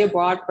study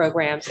abroad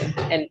programs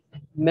in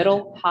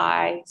middle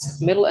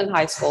and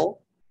high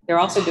school. They're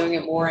also doing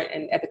it more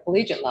at the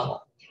collegiate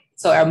level.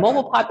 So our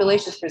mobile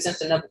populations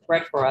presents another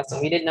threat for us,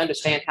 and we didn't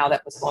understand how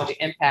that was going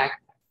to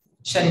impact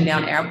shutting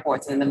down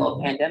airports in the middle of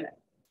a pandemic.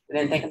 We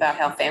didn't think about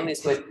how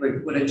families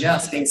would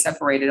adjust being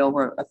separated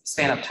over a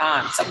span of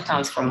time,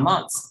 sometimes for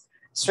months,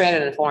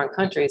 stranded in foreign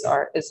countries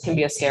can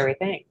be a scary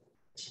thing.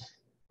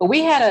 But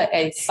we had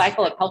a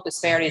cycle of health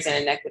disparities and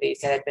inequities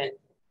that had been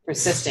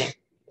persisting,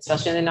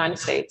 especially in the United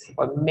States,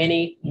 for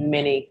many,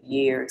 many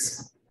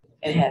years.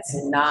 It has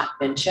not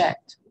been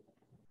checked.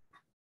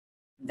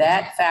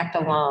 That fact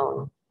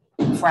alone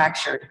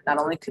fractured not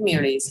only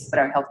communities, but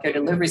our healthcare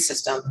delivery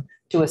system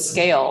to a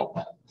scale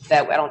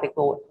that I don't think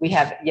we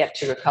have yet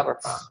to recover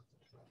from.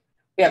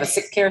 We have a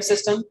sick care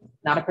system,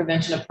 not a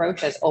prevention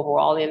approach as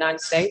overall in the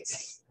United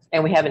States.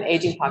 And we have an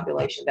aging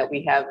population that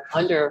we have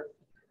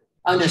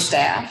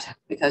understaffed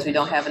because we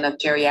don't have enough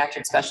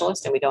geriatric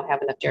specialists, and we don't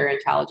have enough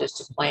gerontologists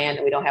to plan,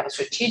 and we don't have a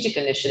strategic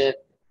initiative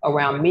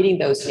around meeting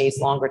those needs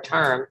longer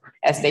term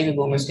as baby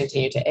boomers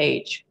continue to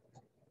age.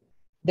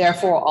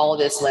 Therefore, all of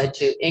this led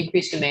to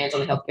increased demands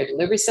on the healthcare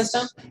delivery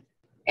system,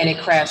 and it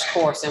crashed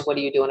course in what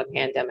do you do in a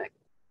pandemic.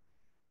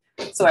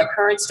 So at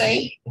current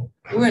state,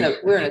 we're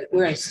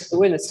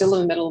still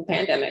in the middle of a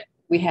pandemic.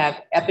 We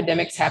have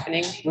epidemics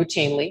happening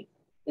routinely,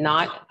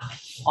 not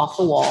off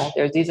the wall.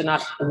 These are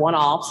not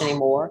one-offs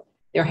anymore.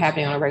 They're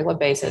happening on a regular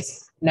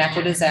basis.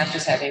 Natural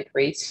disasters have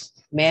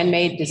increased.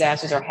 Man-made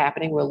disasters are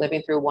happening. We're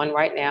living through one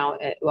right now.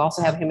 We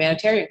also have a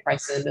humanitarian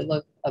crisis in the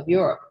middle of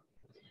Europe.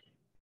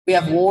 We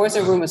have wars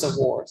and rumors of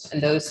wars,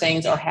 and those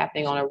things are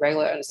happening on a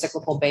regular and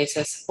cyclical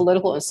basis.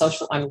 Political and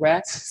social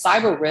unrest,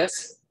 cyber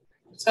risks,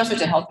 especially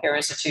to healthcare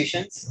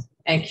institutions,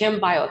 and chem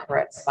bio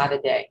threats by the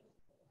day.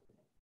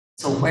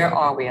 So where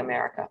are we,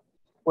 America?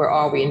 Where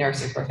are we,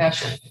 nursing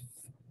profession?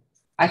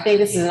 I think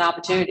this is an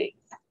opportunity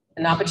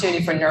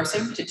for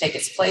nursing to take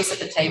its place at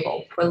the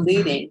table for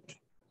leading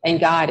and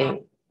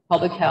guiding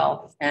public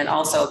health and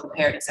also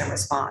preparedness and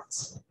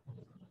response.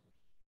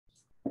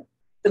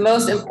 The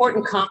most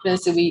important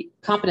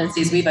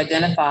competencies we've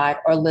identified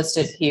are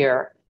listed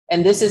here.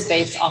 And this is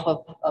based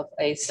off of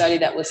a study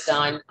that was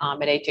done at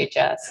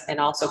HHS and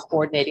also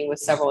coordinating with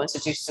several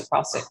institutions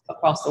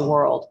across the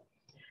world.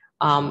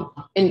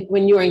 And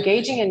when you're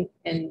engaging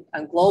in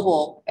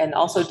global and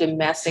also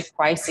domestic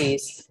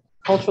crises,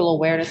 cultural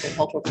awareness and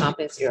cultural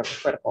competency are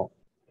critical.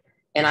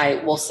 And I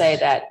will say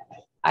that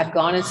I've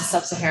gone into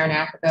sub-Saharan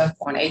Africa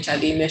on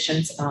HIV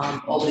missions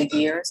over the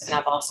years, and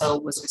I've also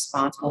was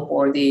responsible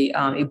for the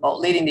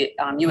leading the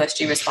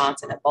USG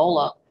response in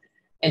Ebola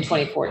in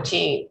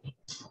 2014.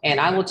 And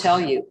I will tell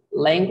you,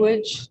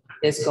 language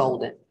is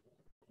golden.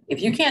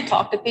 If you can't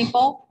talk to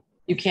people,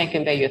 you can't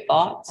convey your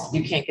thoughts,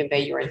 you can't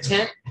convey your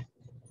intent,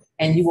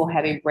 and you will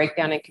have a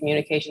breakdown in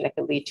communication that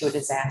could lead to a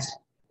disaster.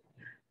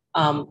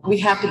 We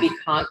have to be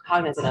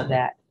cognizant of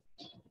that.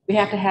 We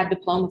have to have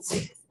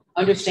diplomacy,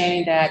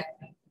 understanding that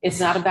it's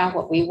not about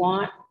what we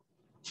want,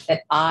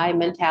 that I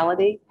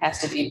mentality has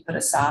to be put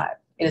aside.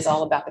 It is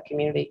all about the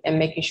community and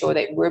making sure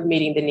that we're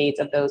meeting the needs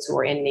of those who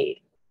are in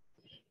need.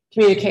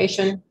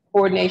 Communication,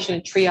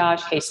 coordination,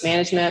 triage, case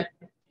management,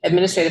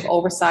 administrative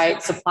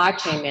oversight, supply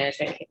chain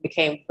management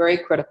became very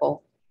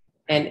critical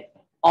in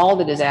all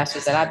the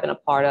disasters that I've been a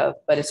part of,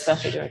 but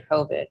especially during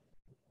COVID.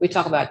 We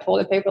talk about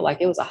toilet paper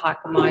like it was a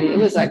hot commodity. It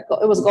was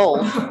gold.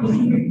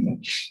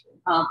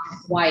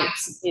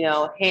 Wipes,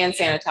 hand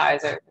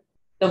sanitizer.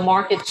 The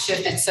market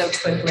shifted so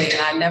quickly, and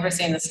I've never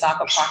seen the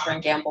stock of Procter &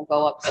 Gamble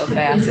go up so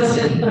fast.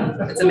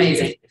 It's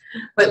amazing.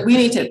 But we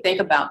need to think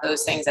about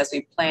those things as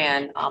we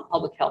plan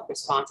public health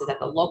responses at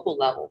the local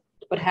level.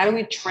 But how do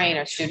we train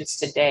our students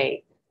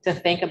today to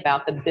think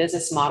about the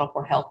business model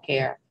for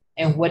healthcare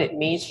and what it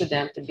means for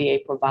them to be a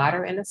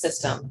provider in a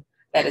system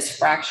that is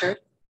fractured,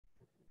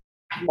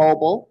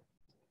 mobile,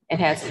 and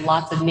has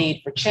lots of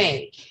need for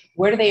change?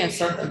 Where do they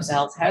insert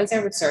themselves? How does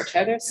their research, how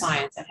does their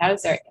science, and how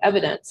does their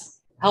evidence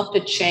help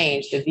to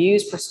change the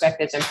views,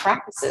 perspectives, and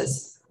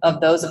practices of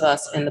those of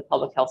us in the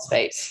public health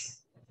space?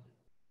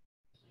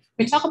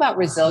 We talk about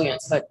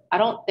resilience, but I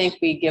don't think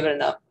we give it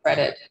enough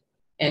credit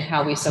in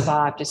how we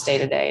survive just day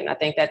to day. And I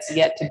think that's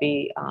yet to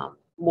be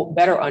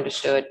better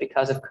understood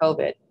because of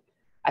COVID.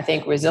 I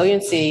think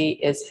resiliency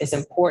is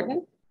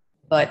important,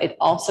 but it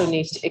also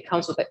it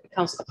comes with a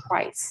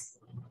price.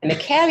 And the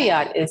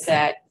caveat is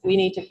that we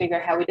need to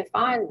figure out how we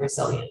define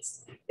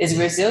resilience. Is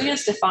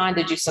resilience defined,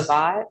 did you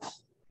survive?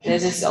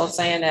 There's this old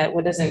saying that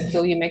what doesn't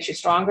kill you makes you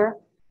stronger.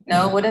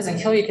 No, what doesn't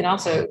kill you can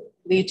also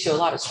lead to a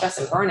lot of stress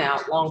and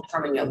burnout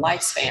long-term in your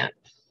lifespan.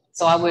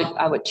 So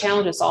I would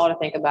challenge us all to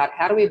think about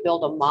how do we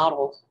build a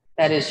model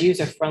that is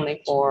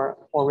user-friendly for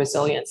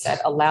resilience,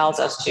 that allows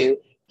us to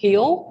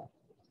heal,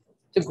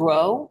 to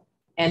grow,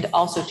 and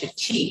also to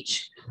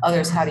teach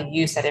others how to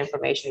use that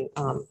information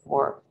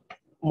more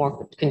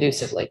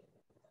conducively.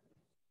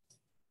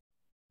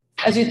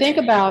 As you think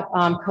about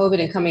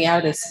COVID and coming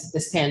out of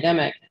this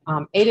pandemic,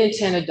 8 in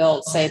 10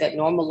 adults say that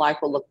normal life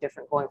will look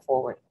different going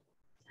forward.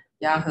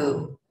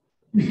 Yahoo.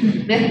 But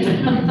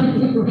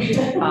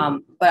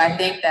I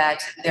think that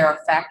there are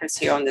factors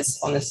here on this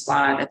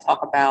slide that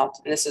talk about,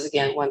 and this is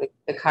again one of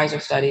the Kaiser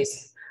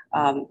studies,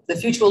 the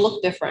future will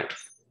look different,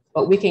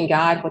 but we can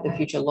guide what the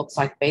future looks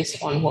like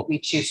based on what we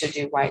choose to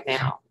do right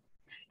now.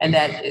 And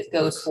that it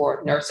goes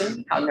for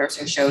nursing, how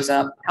nursing shows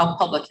up, how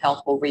public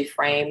health will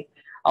reframe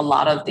a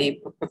lot of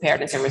the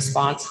preparedness and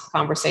response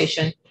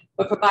conversation,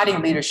 but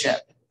providing leadership.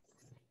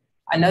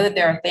 I know that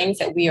there are things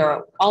that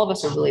all of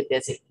us are really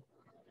busy.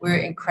 We're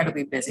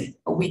incredibly busy,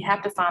 but we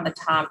have to find the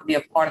time to be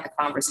a part of the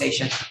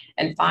conversation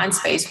and find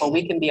space where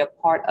we can be a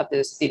part of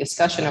the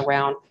discussion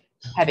around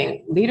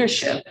having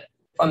leadership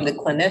from the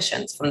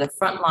clinicians, from the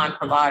frontline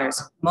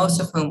providers, most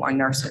of whom are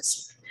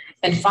nurses,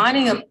 and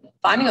finding a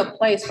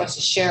place for us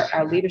to share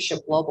our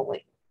leadership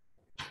globally.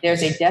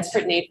 There's a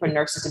desperate need for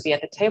nurses to be at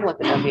the table at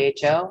the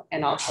WHO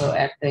and also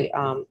at the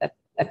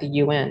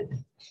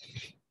UN.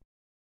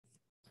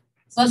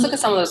 So let's look at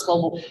some of those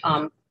global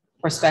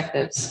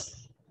perspectives.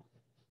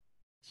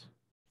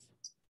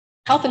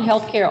 Health and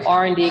healthcare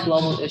are indeed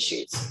global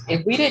issues.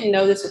 If we didn't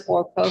know this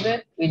before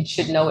COVID, we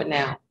should know it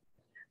now.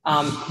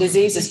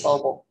 Disease is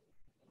global.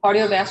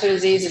 Cardiovascular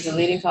disease is the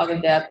leading cause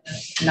of death,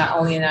 not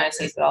only in the United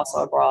States, but also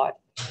abroad.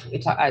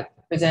 I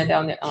presented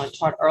on the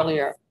chart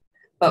earlier,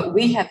 but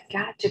we have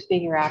got to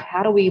figure out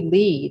how do we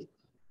lead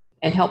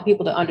and help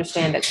people to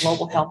understand that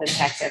global health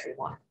impacts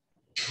everyone.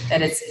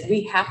 That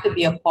we have to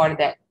be a part of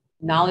that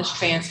knowledge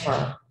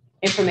transfer,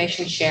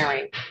 information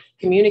sharing,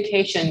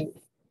 communication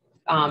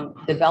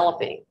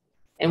developing.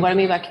 And what I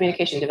mean by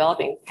communication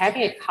developing,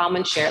 having a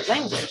common shared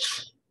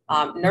language.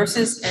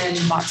 Nurses in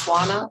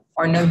Botswana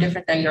are no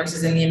different than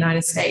nurses in the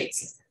United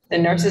States. The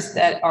nurses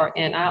that are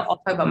in, I'll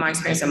talk about my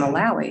experience in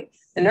Malawi.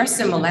 The nurses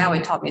in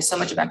Malawi taught me so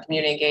much about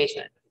community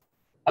engagement,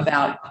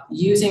 about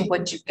using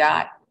what you've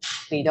got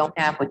when you don't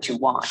have what you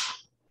want.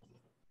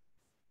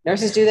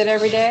 Nurses do that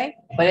every day,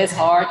 but it's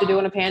hard to do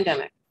in a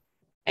pandemic.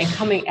 And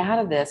coming out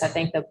of this, I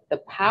think the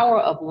power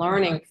of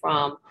learning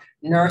from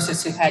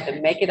nurses who had to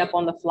make it up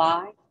on the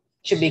fly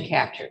should be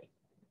captured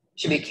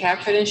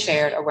and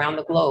shared around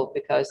the globe,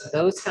 because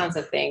those kinds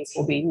of things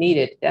will be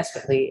needed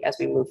desperately as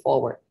we move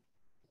forward.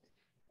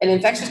 An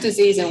infectious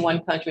disease in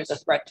one country is a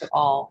threat to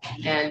all.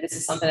 And this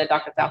is something that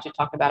Dr. Fauci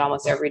talked about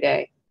almost every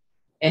day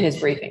in his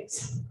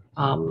briefings.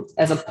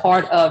 As a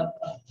part of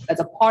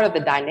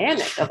the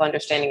dynamic of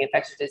understanding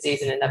infectious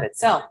disease in and of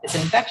itself, it's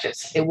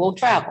infectious. It will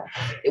travel,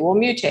 it will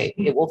mutate,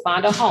 it will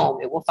find a home,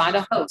 it will find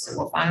a host, it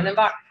will find an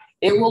environment.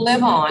 It will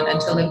live on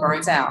until it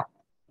burns out.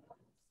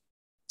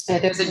 And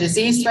if there's a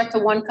disease threat to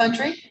one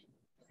country,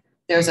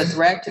 there's a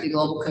threat to the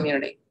global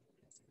community.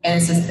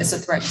 And it's a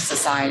threat to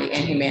society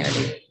and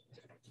humanity.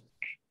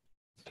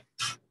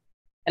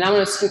 And I'm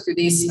going to skip through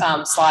these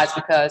slides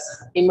because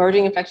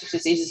emerging infectious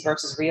diseases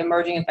versus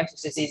re-emerging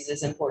infectious diseases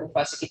is important for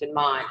us to keep in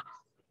mind.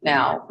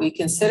 Now, we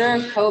consider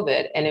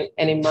COVID an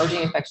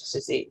emerging infectious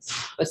disease,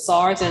 but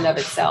SARS in and of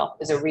itself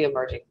is a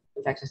re-emerging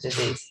infectious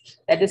disease.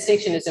 That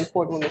distinction is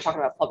important when we're talking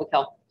about public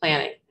health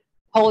planning.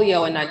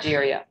 Polio in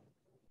Nigeria.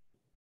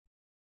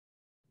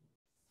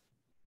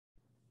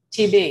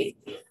 TB.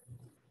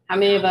 How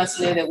many of us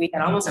knew that we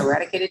had almost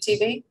eradicated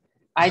TB?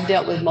 I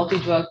dealt with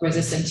multi-drug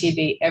resistant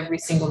TB every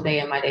single day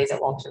in my days at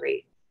Walter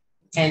Reed.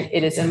 And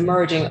it is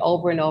emerging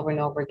over and over and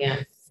over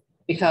again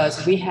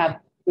because we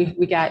got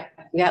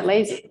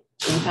lazy,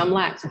 we become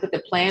lax. We put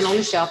the plan on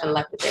the shelf and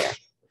left it there.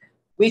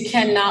 We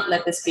cannot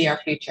let this be our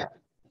future.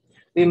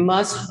 We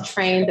must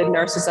train the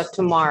nurses of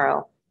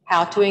tomorrow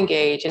how to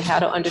engage and how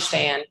to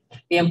understand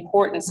the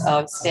importance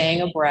of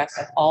staying abreast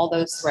of all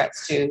those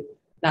threats to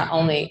not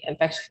only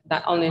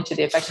to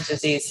the infectious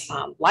disease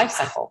life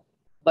cycle,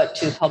 but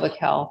to public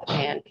health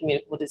and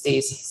communicable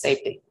disease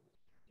safety.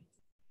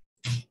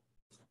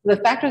 The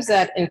factors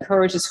that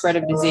encourage the spread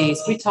of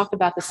disease, we talked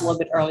about this a little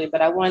bit earlier,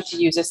 but I wanted to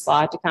use this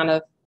slide to kind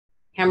of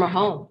hammer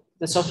home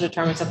the social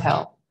determinants of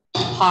health.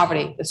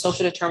 Poverty, the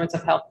social determinants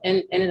of health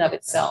in and of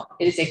itself.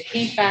 It is a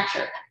key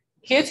factor.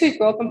 Kids who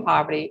grow up in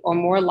poverty are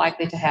more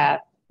likely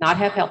to not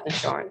have health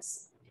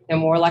insurance. They're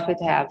more likely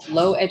to have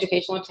low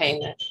educational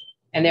attainment,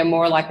 and they're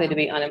more likely to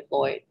be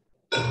unemployed.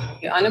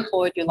 If you're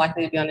unemployed, you're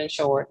likely to be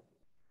uninsured.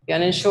 If you're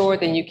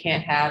uninsured, then you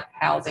can't have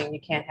housing, you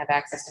can't have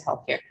access to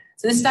healthcare.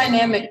 So this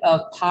dynamic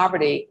of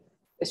poverty,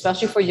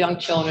 especially for young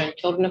children,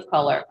 children of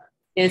color,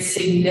 is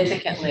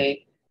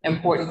significantly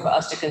important for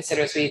us to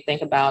consider as we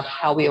think about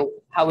how we're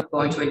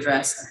going to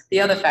address the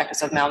other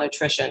factors of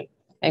malnutrition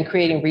and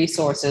creating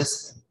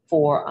resources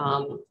for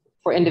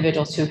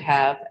individuals who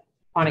have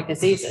chronic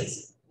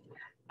diseases.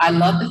 I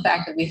love the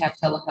fact that we have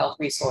telehealth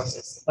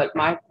resources, but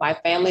my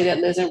family that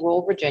lives in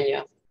rural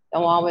Virginia, they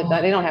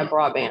don't have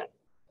broadband.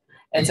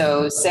 And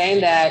so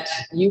saying that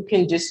you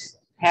can just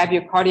have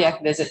your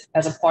cardiac visit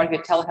as a part of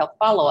your telehealth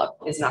follow-up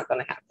is not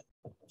going to happen.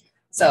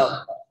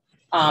 So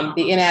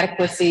the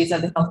inadequacies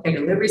of the healthcare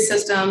delivery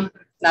system,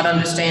 not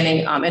understanding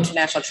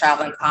international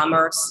travel and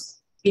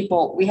commerce.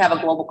 We have a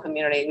global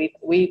community.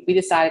 We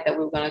decided that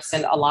we were going to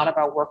send a lot of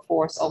our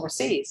workforce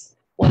overseas.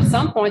 Well, at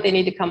some point they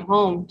need to come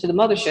home to the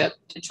mothership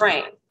to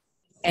train.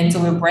 And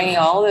so we're bringing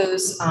all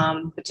those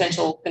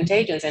potential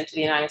contagions into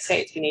the United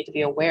States. We need to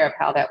be aware of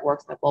how that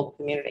works in the global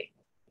community.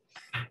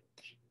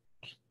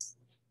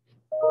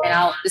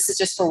 And this is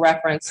just for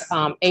reference,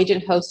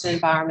 agent host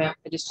environment.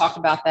 I just talked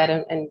about that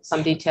in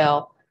some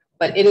detail,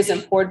 but it is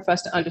important for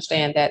us to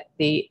understand that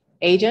the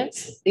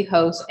agents, the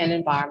host, and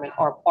environment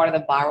are part of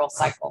the viral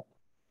cycle.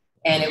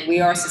 And if we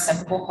are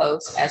susceptible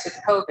hosts, as with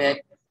COVID,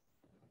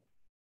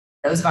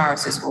 those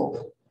viruses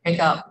will pick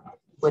up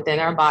within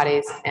our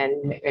bodies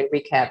and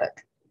wreak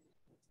havoc.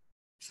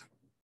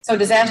 So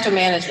disaster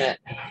management,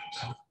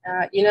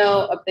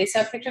 they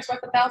said pictures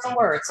worth 1,000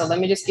 words. So let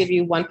me just give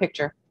you one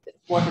picture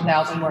worth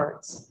 1,000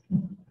 words.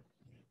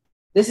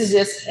 This is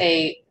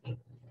a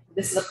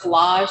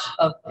collage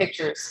of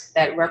pictures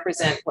that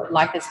represent what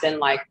life has been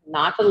like,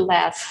 not the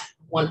last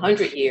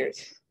 100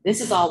 years.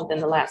 This is all within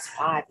the last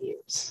 5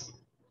 years.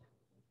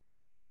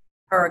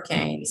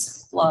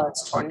 Hurricanes,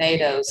 floods,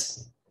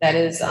 tornadoes. That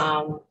is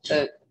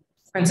the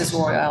Princess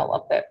Royal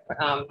of that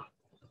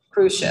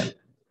cruise ship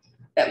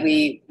that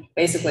we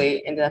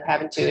basically ended up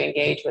having to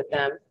engage with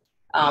them.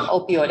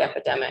 Opioid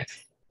epidemic,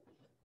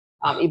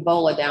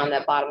 Ebola down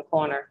that bottom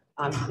corner.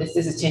 This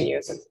is 10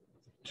 years, of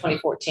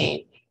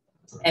 2014.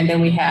 And then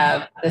we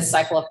have this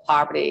cycle of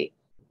poverty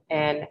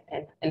and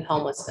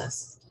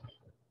homelessness.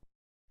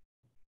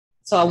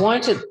 So I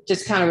wanted to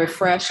just kind of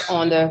refresh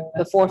on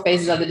the 4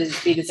 phases of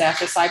the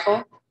disaster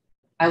cycle.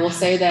 I will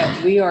say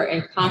that we are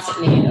in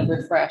constant need of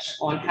refresh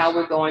on how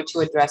we're going to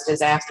address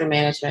disaster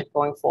management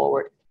going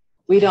forward.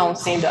 We don't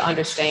seem to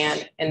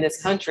understand in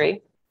this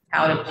country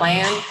how to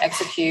plan,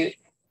 execute,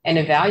 and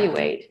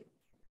evaluate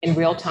in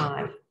real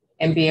time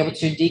and be able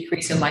to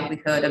decrease the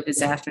likelihood of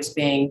disasters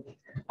being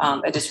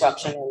a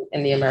disruption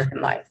in the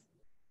American life.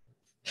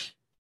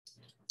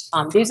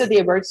 These are the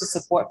emergency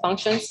support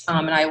functions,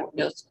 and I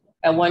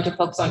wanted to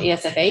focus on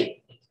ESF 8.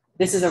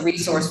 This is a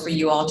resource for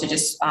you all to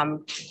just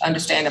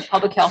understand that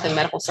public health and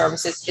medical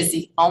services is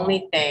the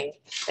only thing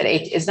that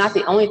is not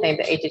the only thing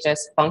that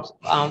HHS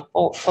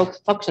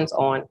functions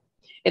on.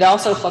 It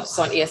also focuses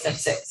on ESF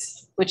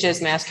 6, which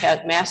is mass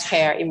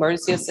care,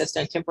 emergency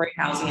assistance, temporary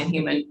housing, and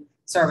human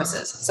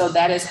services. So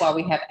that is why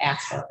we have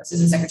ASPA,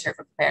 Assistant Secretary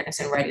for Preparedness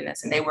and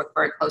Readiness, and they work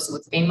very closely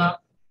with FEMA.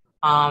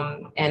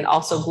 And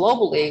also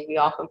globally, we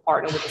often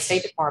partner with the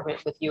State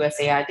Department, with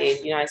USAID,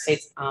 the United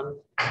States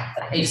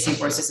Agency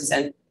for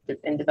Assistance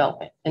in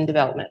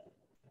Development.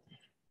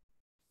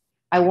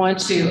 I want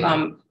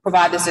to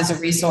provide this as a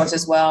resource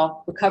as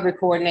well. Recovery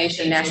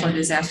Coordination, National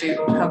Disaster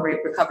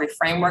Recovery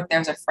Framework.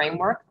 There's a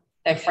framework.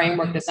 That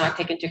framework does not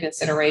take into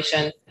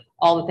consideration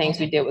all the things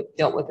we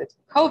dealt with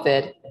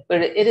COVID, but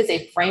it is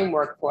a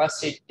framework for us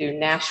to do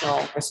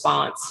national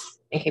response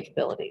and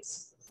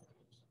capabilities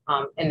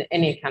in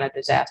any kind of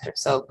disaster.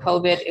 So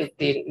COVID,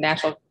 the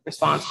national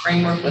response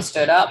framework was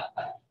stood up,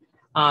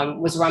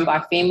 was run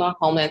by FEMA.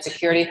 Homeland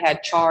Security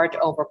had charge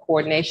over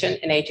coordination,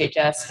 and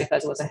HHS,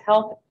 because it was a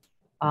health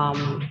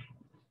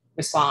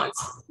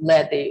response,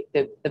 led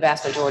the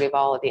vast majority of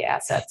all of the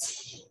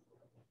assets.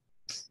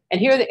 And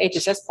here are the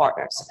HHS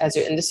partners,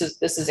 and this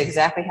is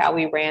exactly how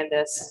we ran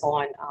this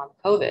on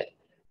COVID.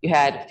 You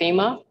had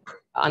FEMA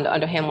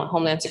under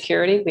Homeland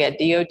Security, we had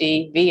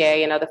DOD,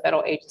 VA, and other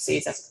federal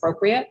agencies as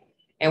appropriate,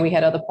 and we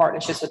had other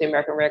partnerships with the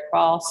American Red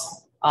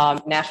Cross,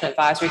 national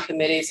advisory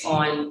committees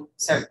on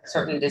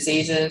certain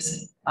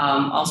diseases,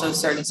 also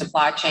certain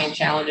supply chain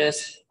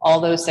challenges.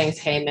 All those things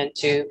came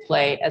into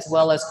play, as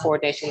well as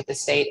coordination with the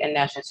state and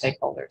national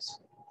stakeholders.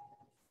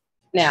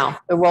 Now,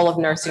 the role of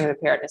nursing and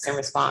preparedness and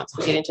response.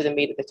 We get into the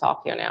meat of the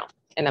talk here now,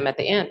 and I'm at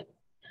the end.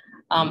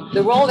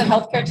 The role of the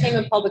healthcare team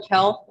in public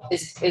health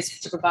is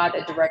to provide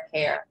a direct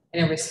care.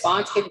 And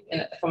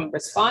from a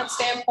response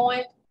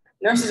standpoint,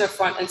 nurses are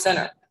front and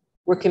center.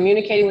 We're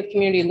communicating with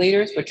community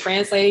leaders. We're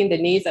translating the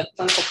needs of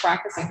clinical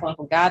practice and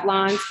clinical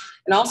guidelines,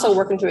 and also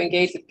working to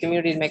engage with the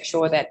community to make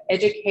sure that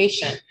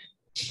education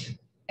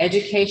of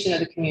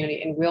the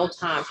community in real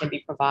time can be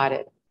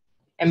provided.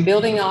 And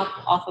building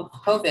off of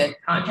COVID,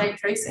 contact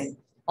tracing.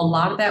 A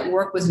lot of that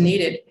work was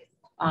needed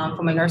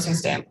from a nursing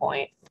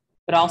standpoint,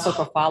 but also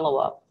for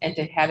follow-up and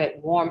to have it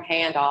warm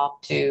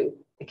handoff to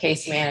the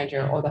case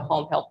manager or the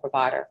home health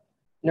provider.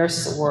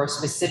 Nurses were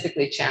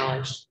specifically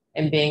challenged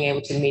in being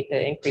able to meet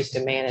the increased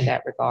demand in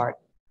that regard.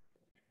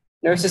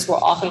 Nurses were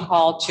often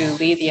called to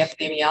lead the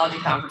epidemiology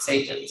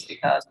conversations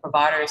because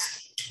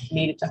providers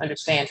needed to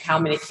understand how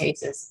many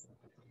cases,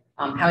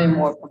 how many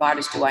more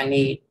providers do I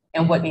need,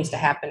 and what needs to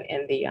happen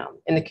in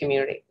the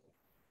community.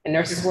 And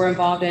nurses were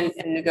involved in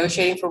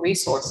negotiating for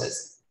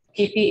resources.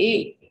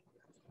 PPE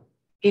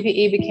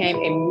became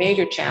a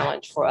major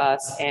challenge for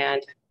us,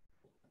 and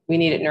we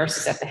needed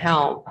nurses at the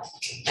helm.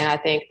 And I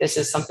think this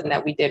is something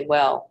that we did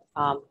well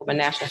from a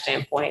national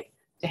standpoint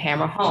to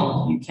hammer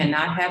home. You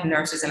cannot have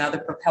nurses and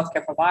other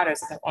healthcare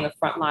providers on the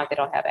front line that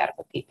don't have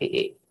adequate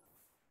PPE.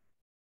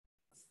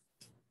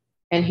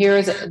 And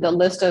here's the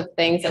list of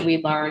things that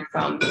we learned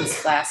from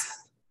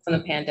from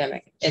the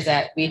pandemic, is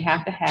that we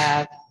have to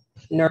have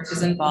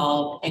nurses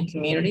involved in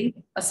community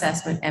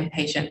assessment and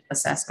patient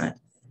assessment,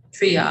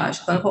 triage,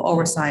 clinical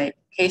oversight,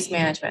 case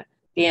management,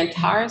 the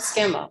entire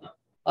schema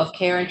of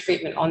care and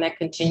treatment on that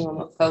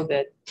continuum of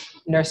COVID.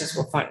 Nurses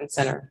were front and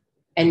center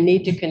and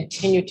need to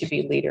continue to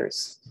be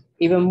leaders,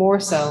 even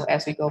more so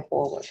as we go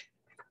forward.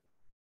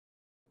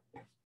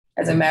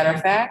 As a matter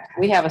of fact,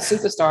 we have a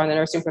superstar in the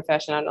nursing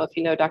profession. I don't know if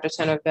you know Dr.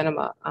 Tenor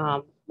Venema,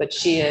 but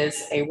she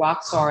is a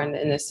rock star in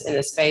this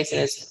space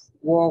and is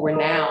world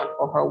renowned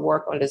for her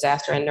work on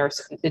disaster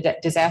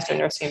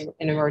nursing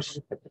and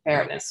emergency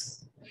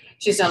preparedness.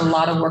 She's done a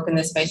lot of work in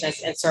this space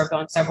and served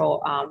on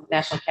several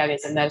National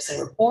Academies of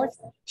Medicine reports.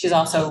 She's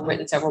also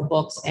written several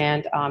books,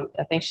 and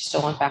I think she's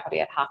still on faculty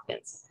at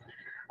Hopkins.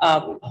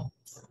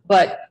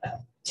 But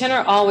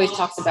Tenor always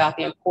talks about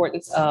the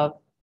importance of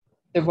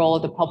the role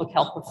of the public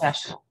health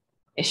professional.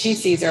 And she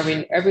sees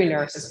every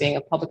nurse as being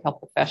a public health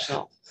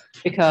professional,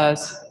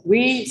 because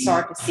we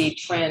start to see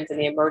trends in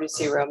the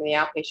emergency room, in the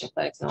outpatient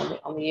clinics, and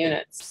on the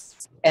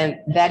units. And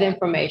that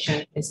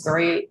information is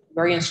very,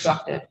 very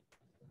instructive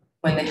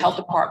when the health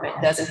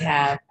department doesn't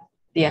have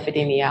the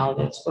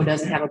epidemiologist or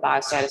doesn't have a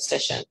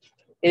biostatistician.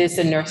 It is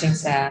the nursing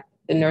staff,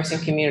 the nursing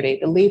community,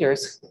 the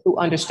leaders who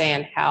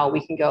understand how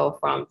we can go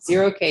from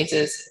 0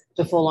 cases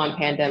to full-on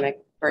pandemic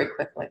very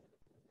quickly.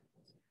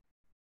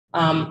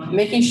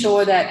 Making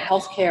sure that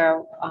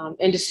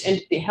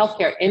the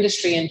healthcare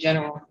industry in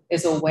general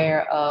is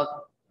aware of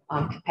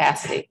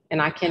capacity.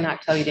 And I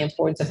cannot tell you the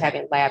importance of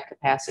having lab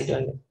capacity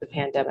during the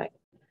pandemic.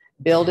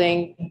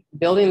 Building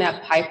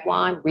that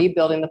pipeline,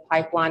 rebuilding the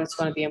pipeline is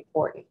going to be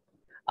important.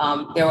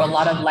 There were a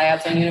lot of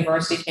labs on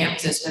university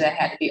campuses that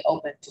had to be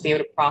open to be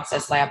able to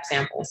process lab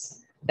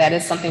samples. That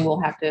is something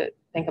we'll have to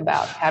think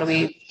about. How do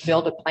we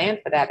build a plan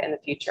for that in the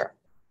future?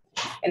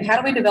 And how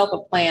do we develop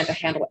a plan to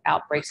handle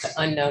outbreaks to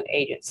unknown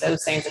agents,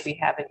 those things that we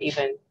haven't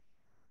even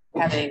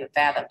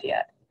fathomed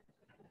yet?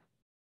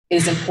 It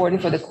is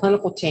important for the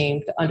clinical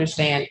team to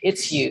understand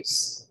its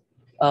use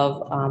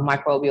of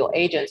microbial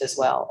agents as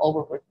well,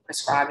 over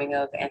prescribing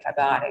of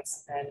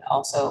antibiotics, and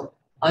also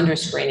under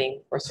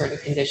screening for certain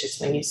conditions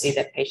when you see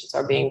that patients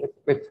are being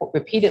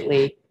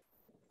repeatedly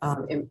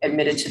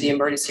admitted to the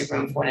emergency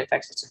room for an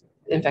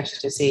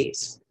infectious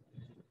disease.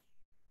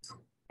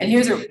 And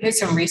here's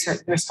some research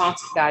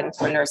responsive guidance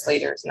for nurse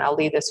leaders, and I'll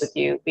leave this with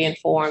you. Be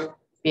informed,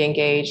 be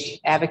engaged,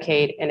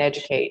 advocate, and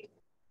educate.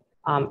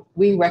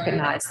 We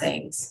recognize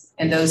things,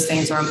 and those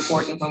things are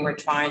important when we're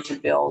trying to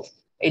build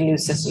a new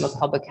system of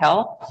public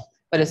health,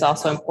 but it's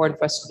also important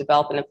for us to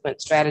develop and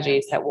implement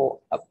strategies that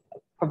will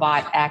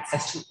provide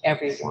access to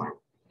everyone.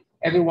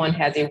 Everyone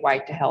has a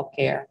right to health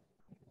care,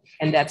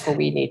 and that's where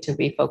we need to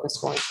be focused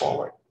going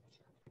forward.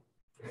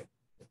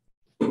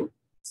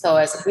 So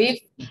as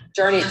we've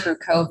journeyed through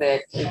COVID,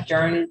 we've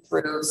journeyed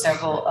through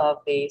several of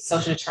the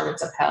social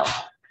determinants of health.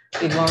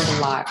 We've learned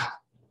a lot.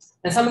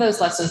 And some of those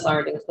lessons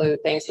learned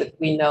include things that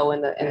we know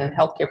in the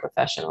healthcare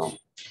professional,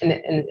 in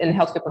the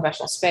healthcare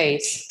professional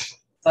space,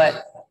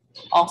 but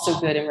also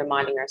good in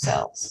reminding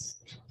ourselves.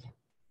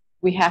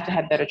 We have to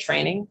have better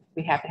training,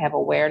 we have to have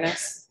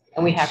awareness,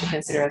 and we have to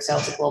consider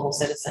ourselves a global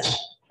citizen.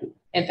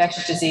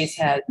 Infectious disease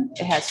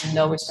has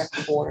no respect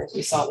for borders.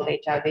 We saw it with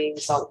HIV, we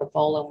saw it with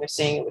Ebola, and we're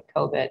seeing it with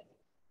COVID.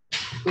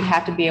 We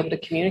have to be able to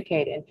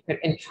communicate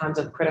in terms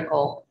of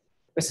critical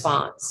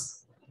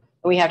response.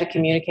 We have to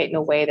communicate in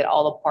a way that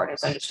all the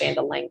partners understand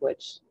the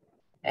language.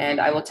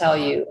 And I will tell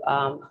you,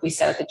 we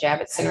sat at the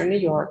Javits Center in New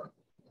York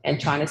and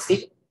trying to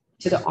speak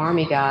to the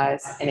Army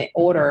guys and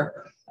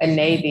order a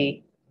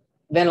Navy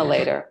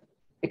ventilator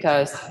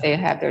because they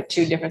have their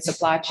two different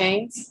supply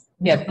chains.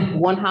 You have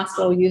one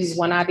hospital uses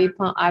one IV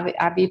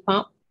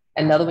pump,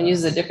 another one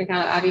uses a different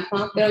kind of IV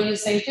pump. They don't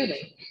use the same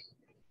tubing.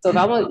 So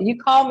if you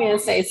call me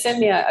and say, send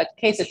me a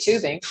case of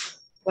tubing,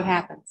 what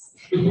happens?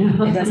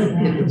 It doesn't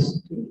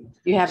happen.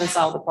 You haven't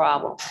solved the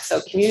problem. So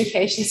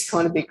communication is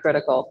going to be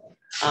critical,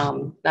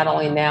 not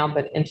only now,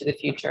 but into the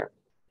future.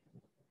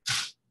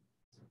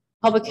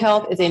 Public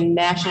health is a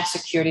national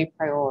security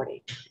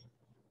priority.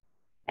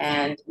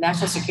 And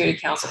National Security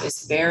Council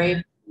is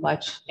very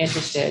much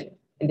interested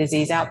in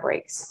disease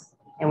outbreaks.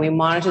 And we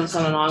monitor this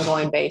on an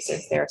ongoing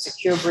basis. There are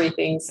secure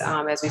briefings,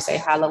 as we say,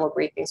 high-level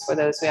briefings for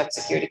those who have a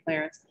security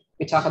clearance.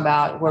 We talk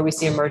about where we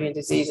see emerging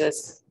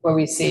diseases, where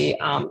we see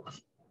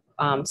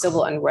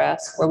civil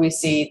unrest, where we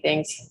see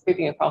things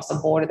creeping across the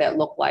border that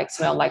look like,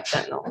 smell like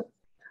fentanyl.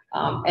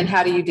 And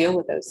how do you deal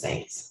with those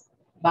things?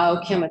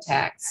 Biochem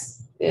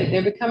attacks.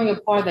 They're becoming a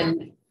part of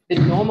the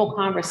normal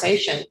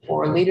conversation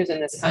for leaders in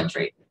this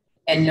country.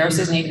 And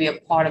nurses need to be a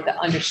part of the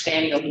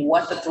understanding of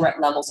what the threat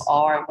levels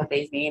are and what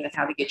they mean and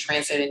how to get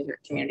translated into your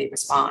community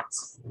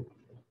response.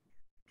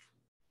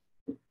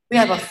 We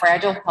have a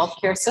fragile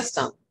healthcare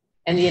system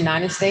in the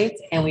United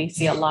States, and we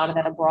see a lot of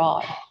that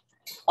abroad.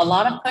 A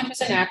lot of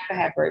countries in Africa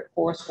have very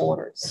porous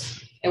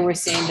borders, and we're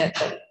seeing that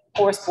the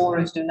porous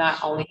borders do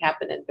not only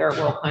happen in third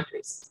world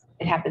countries.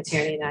 It happens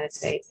here in the United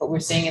States, but we're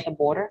seeing at the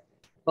border,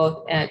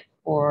 both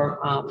for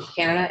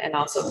Canada and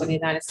also for the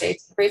United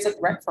States, creates a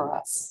threat for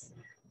us.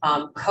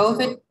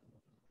 COVID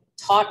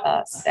taught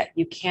us that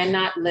you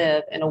cannot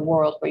live in a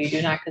world where you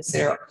do not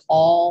consider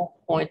all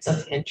points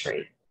of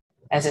entry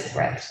as a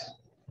threat.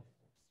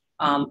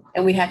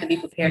 And we have to be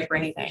prepared for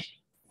anything.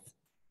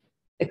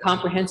 The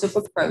comprehensive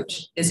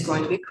approach is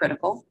going to be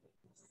critical.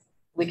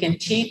 We can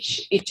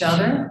teach each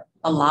other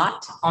a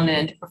lot on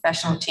an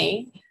interprofessional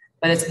team,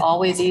 but it's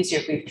always easier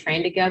if we've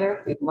trained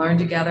together, we've learned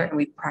together, and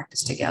we've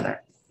practiced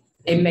together.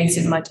 It makes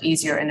it much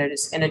easier in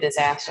a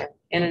disaster,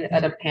 in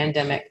a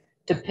pandemic,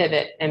 to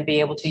pivot and be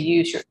able to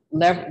use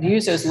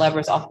those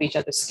levers off of each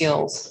other's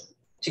skills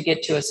to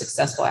get to a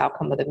successful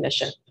outcome of the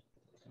mission.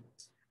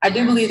 I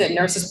do believe that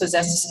nurses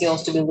possess the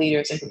skills to be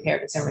leaders in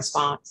preparedness and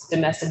response,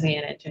 domestically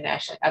and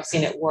internationally. I've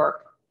seen it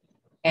work.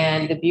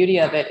 And the beauty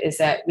of it is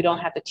that we don't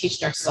have to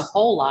teach nurses a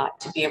whole lot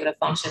to be able to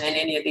function in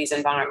any of these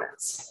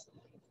environments.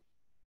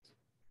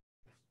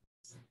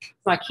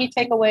 My key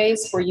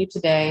takeaways for you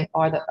today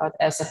are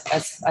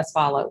as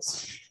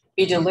follows.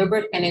 Be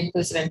deliberate and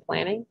inclusive in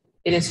planning.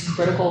 It is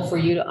critical for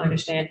you to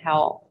understand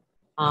how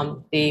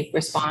the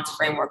response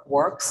framework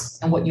works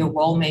and what your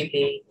role may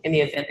be in the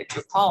event that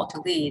you're called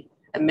to lead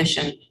a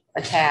mission,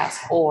 a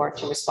task, or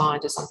to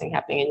respond to something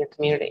happening in your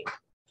community.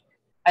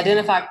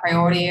 Identify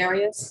priority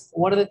areas.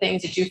 What are the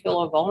things that you feel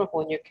are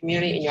vulnerable in your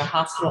community, in your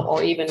hospital,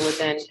 or even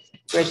within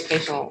your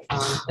educational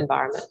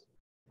environment?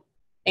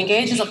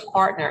 Engage as a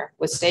partner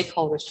with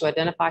stakeholders to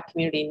identify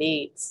community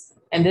needs.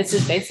 And this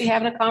is basically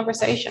having a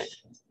conversation.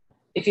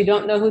 If you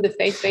don't know who the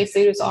faith-based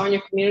leaders are in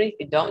your community, if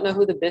you don't know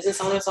who the business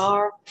owners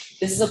are,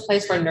 this is a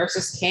place where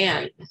nurses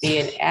can be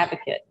an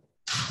advocate.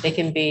 They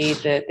can be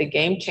the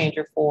game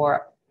changer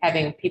for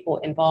having people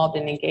involved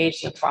and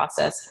engaged in the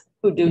process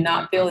who do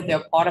not feel that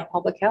they're part of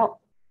public health.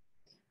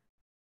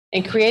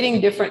 And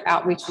creating different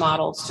outreach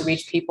models to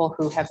reach people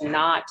who have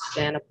not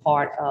been a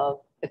part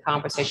of the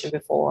conversation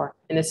before,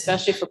 and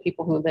especially for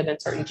people who live in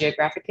certain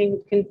geographic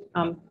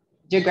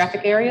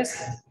areas.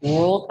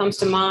 Rural comes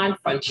to mind,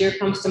 frontier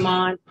comes to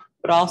mind,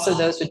 but also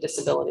those with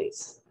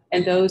disabilities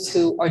and those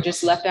who are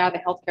just left out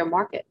of the healthcare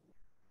market.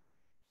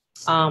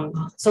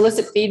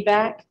 Solicit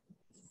feedback.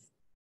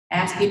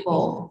 Ask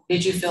people,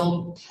 did you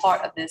feel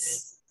part of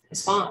this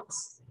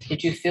response?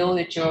 Did you feel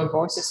that your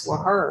voices were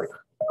heard?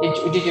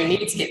 Did your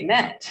needs get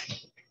met?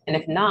 And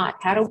if not,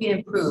 how do we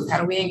improve? How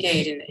do we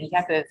engage? And you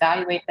have to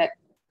evaluate that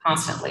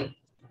constantly.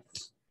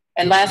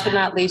 And last but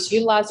not least,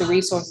 utilize the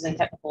resources and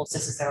technical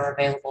assistance that are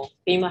available.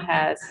 FEMA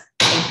has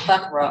a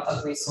plethora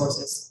of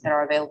resources that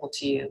are available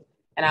to you.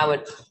 And I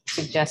would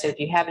suggest that if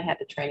you haven't had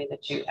the training,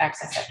 that you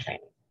access that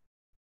training.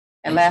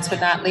 And last but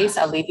not least,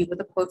 I'll leave you with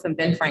a quote from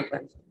Ben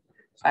Franklin.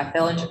 By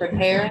failing to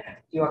prepare,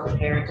 you are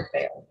preparing to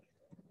fail.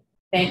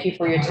 Thank you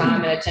for your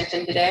time and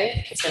attention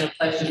today. It's been a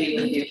pleasure to be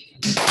with you.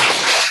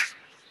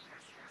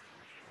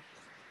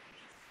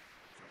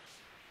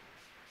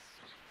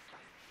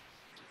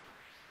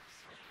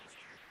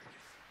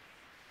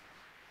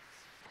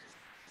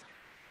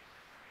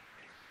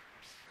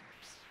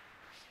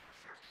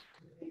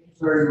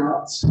 Very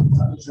much,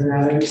 Dr.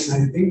 Trent-Adams.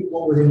 I think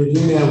what we're going to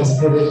do now is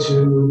pivot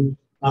to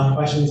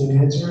questions and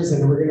answers,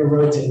 and we're going to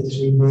rotate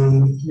between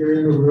being here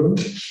in the room.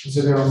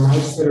 So there are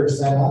mics that are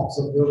set up,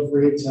 so feel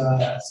free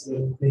to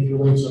sort of make your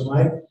way to the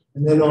mic.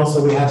 And then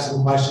also we have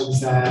some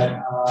questions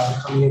that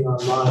are coming in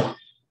online.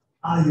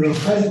 Your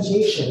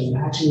presentation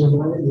actually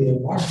reminded me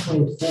that March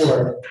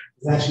 24th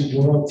is actually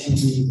World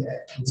TB Day.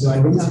 And so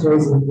I think it's very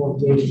important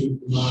day to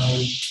keep in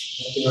mind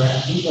that there are,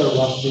 I think there are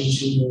roughly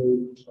 2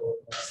 million people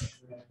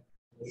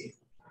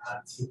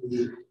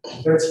TB,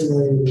 13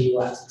 million in the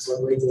US. So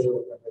a great day to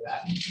remember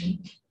that.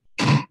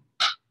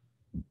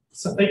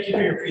 So thank you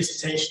for your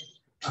presentation.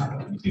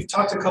 You've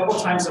talked a couple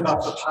of times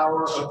about the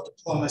power of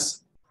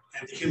diplomacy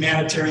and the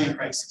humanitarian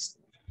crisis.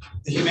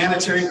 The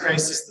humanitarian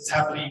crisis that's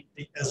happening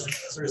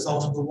as a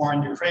result of the war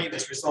in Ukraine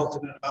has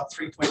resulted in about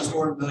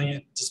 3.4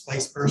 million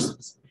displaced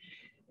persons.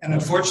 And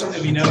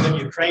unfortunately, we know that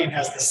Ukraine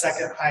has the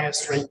second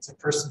highest rates of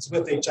persons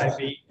with HIV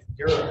in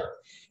Europe.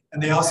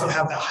 And they also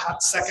have the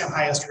second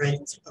highest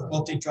rate of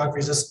multi-drug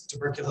resistant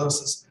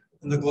tuberculosis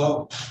in the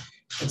globe.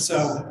 And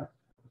so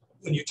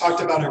when you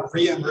talked about a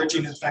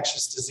re-emerging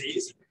infectious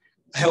disease,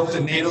 I hope the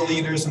NATO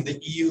leaders and the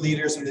EU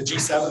leaders and the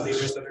G7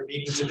 leaders that are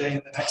meeting today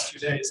in the next few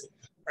days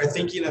are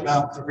thinking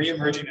about the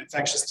re-emerging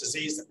infectious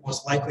disease that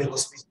most likely will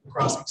sweep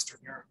across Eastern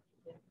Europe.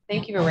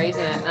 Thank you for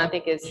raising it. And I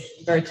think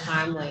it's very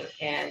timely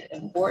and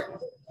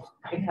important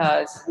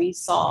because we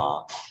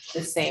saw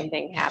the same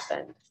thing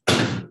happen.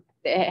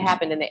 It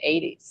happened in the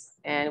 80s,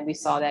 and we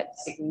saw that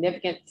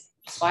significant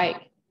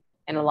spike.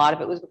 And a lot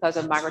of it was because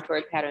of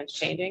migratory patterns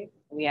changing.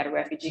 We had a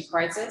refugee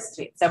crisis,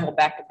 several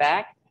back to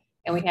back,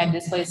 and we had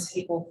displaced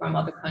people from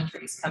other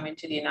countries come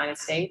into the United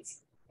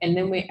States. And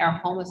then our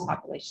homeless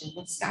population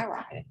was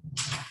skyrocketing.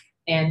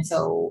 And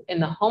so in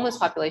the homeless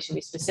population,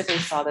 we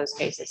specifically saw those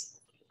cases.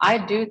 I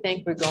do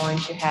think we're going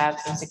to have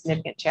some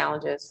significant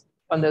challenges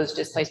from those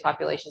displaced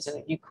populations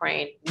in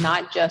Ukraine,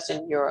 not just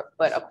in Europe,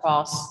 but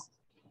across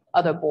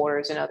other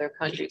borders in other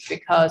countries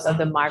because of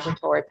the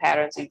migratory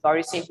patterns. We've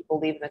already seen people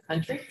leaving the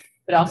country,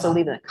 but also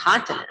leaving the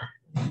continent.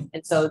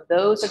 And so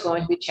those are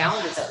going to be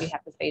challenges that we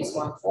have to face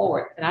going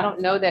forward. And I don't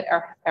know that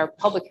our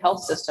public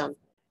health system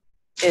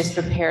is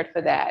prepared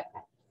for that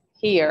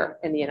here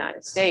in the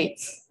United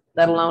States,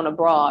 let alone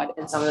abroad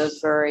in some of those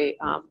very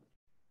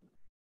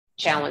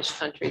challenged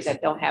countries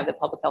that don't have the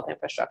public health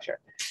infrastructure.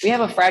 We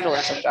have a fragile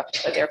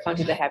infrastructure, but there are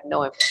countries that have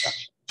no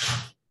infrastructure.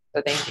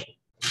 So thank you.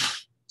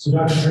 So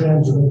Dr.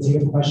 Trent-Adams, we're going to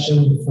take a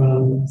question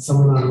from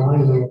someone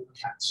online and then we'll come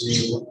back to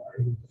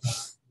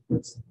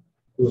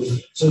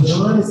So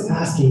John is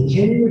asking,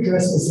 can you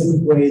address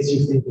specific ways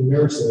you think the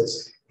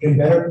nurses can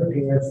better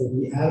prepare for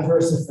the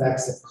adverse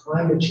effects of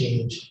climate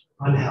change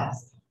on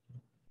health?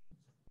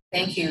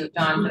 Thank you,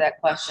 John, for that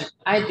question.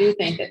 I do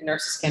think that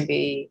nurses can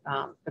be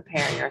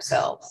preparing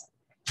ourselves.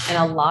 And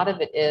a lot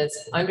of it is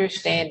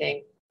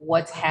understanding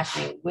what's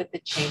happening with the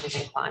changes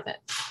in climate.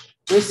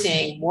 We're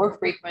seeing more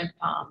frequent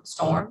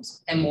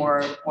storms and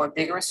more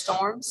vigorous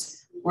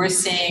storms. We're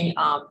seeing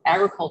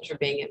agriculture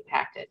being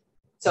impacted.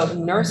 So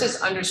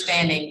nurses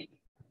understanding,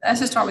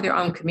 let's just start with your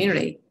own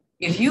community.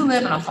 If you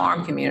live in a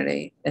farm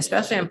community,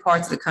 especially in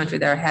parts of the country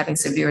that are having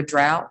severe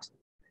drought,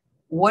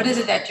 what is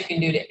it that you can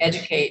do to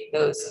educate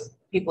those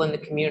people in the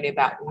community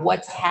about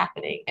what's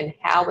happening and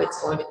how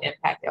it's going to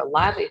impact their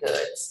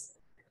livelihoods,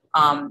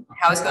 how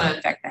it's going to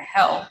affect the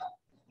health,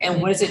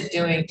 and what is it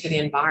doing to the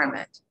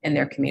environment in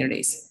their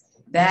communities?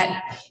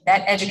 That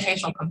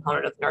educational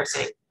component of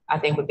nursing, I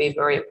think, would be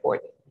very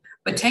important.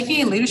 But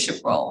taking a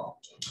leadership role,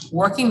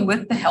 working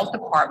with the health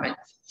department,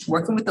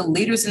 working with the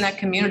leaders in that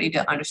community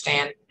to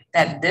understand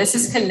that this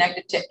is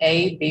connected to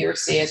A, B, or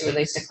C as it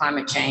relates to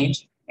climate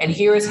change. And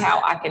here is how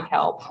I can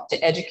help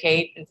to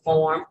educate,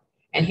 inform,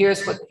 and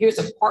here's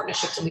the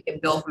partnerships that we can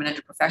build from an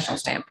interprofessional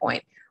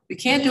standpoint. We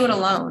can't do it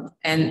alone.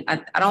 And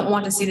I don't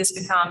want to see this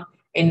become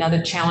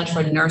another challenge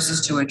for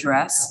nurses to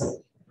address.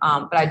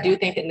 But I do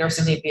think that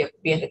nurses need to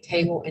be at the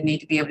table and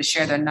need to be able to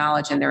share their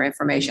knowledge and their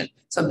information.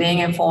 So being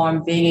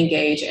informed, being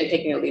engaged, and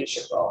taking a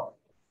leadership role.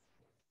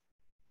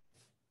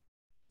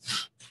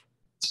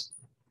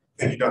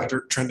 Thank you,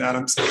 Dr.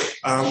 Trent-Adams.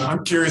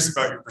 I'm curious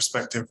about your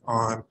perspective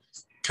on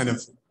kind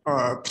of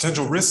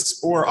potential risks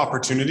or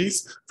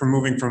opportunities for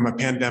moving from a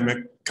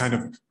pandemic kind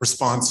of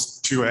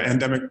response to an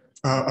endemic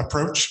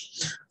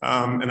approach.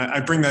 And I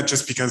bring that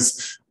just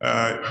because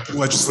the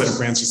legislative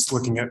branch is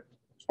looking at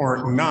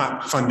or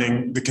not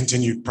funding the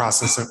continued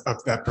process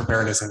of that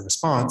preparedness and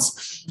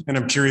response. And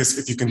I'm curious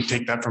if you can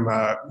take that from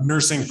a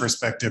nursing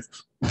perspective,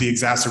 the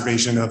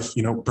exacerbation of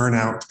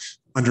burnout,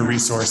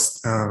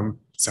 under-resourced.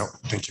 So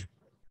thank you.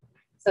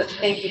 So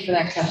thank you for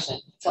that question.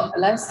 So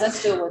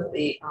let's deal with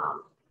the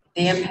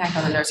impact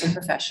on the nursing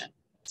profession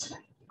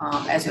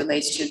as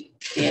relates to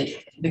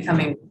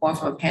going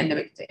from a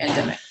pandemic to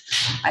endemic.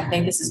 I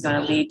think this is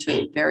going to lead to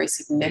a very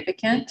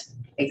significant,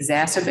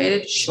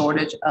 exacerbated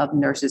shortage of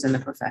nurses in the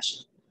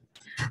profession.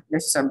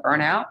 Nurses are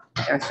burnt out,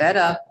 they're fed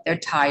up, they're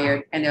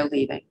tired, and they're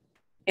leaving.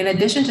 In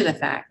addition to the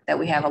fact that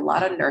we have a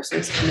lot of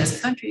nurses in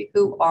this country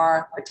who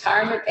are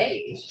retirement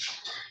age,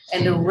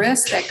 and the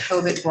risk that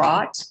COVID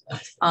brought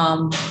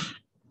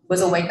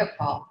was a wake-up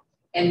call.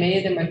 And many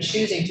of them are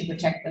choosing to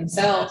protect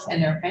themselves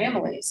and their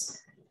families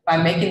by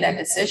making that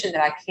decision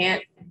that I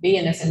can't be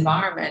in this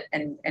environment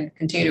and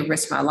continue to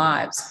risk my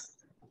lives,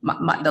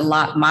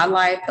 my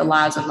life, the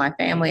lives of my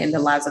family, and the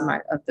lives of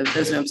the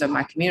visitors of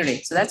my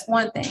community. So that's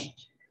one thing,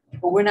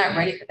 but we're not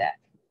ready for that.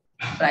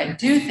 But I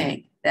do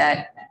think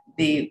that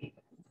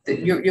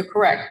you're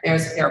correct.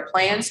 There are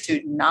plans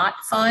to not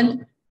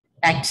fund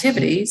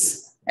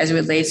activities as it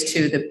relates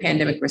to the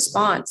pandemic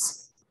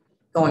response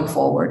going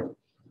forward.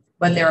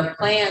 But there are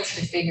plans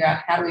to figure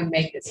out how do we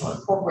make this or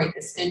incorporate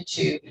this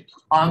into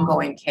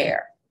ongoing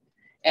care.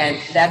 And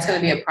that's going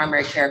to be a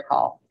primary care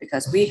call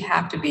because we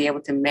have to be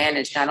able to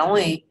manage not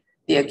only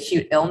the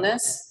acute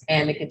illness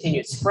and the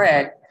continued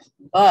spread,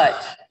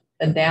 but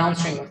the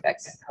downstream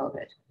effects of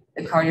COVID,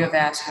 the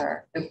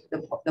cardiovascular,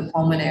 the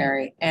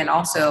pulmonary, and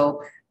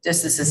also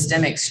just the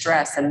systemic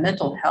stress and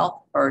mental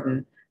health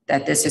burden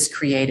that this has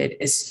created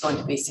is going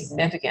to be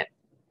significant.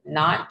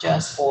 Not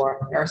just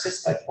for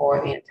nurses, but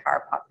for the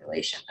entire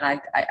population. And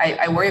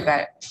I worry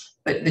about it,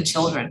 but the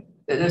children,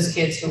 those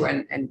kids who are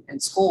in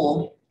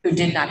school who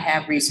did not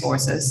have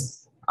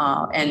resources,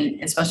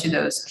 and especially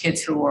those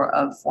kids who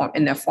were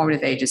in their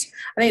formative ages.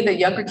 I think the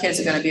younger kids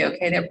are going to be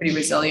okay. They're pretty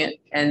resilient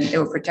and they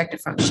were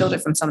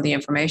shielded from some of the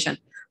information.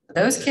 But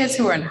those kids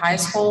who are in high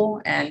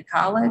school and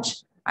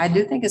college, I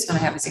do think it's going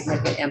to have a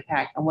significant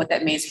impact. And what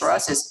that means for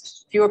us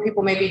is fewer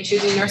people may be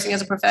choosing nursing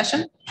as a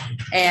profession.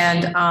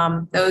 And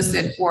those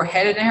that were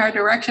headed in her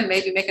direction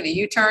may be making a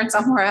U-turn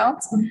somewhere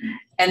else.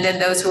 And then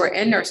those who are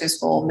in nursing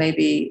school may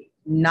be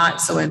not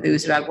so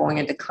enthused about going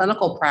into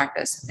clinical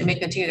practice. They may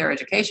continue their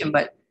education,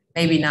 but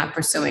maybe not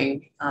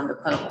pursuing the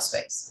clinical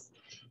space.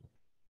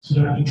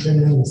 So Dr.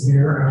 Trent-Adams,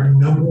 there are a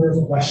number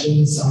of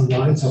questions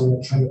online, so I'm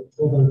going to try to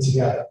pull them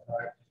together.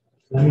 Right?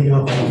 Let me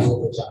know if I can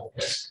pull those out.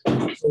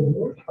 So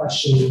your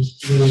question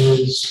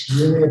is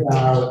really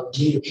about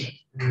leadership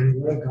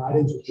and what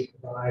guidance would you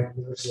provide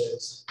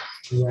nurses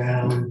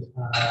around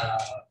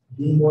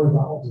being more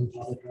involved in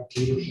public health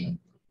leadership.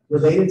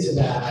 Related to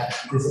that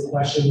is a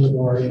question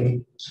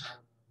regarding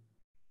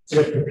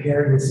sort of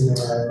preparedness in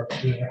our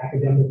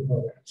academic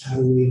programs. How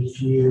do we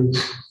infuse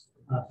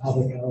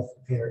public health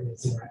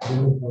preparedness in our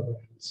academic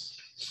programs?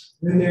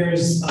 Then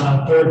there's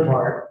a third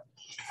part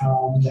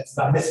that's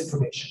about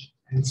misinformation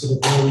and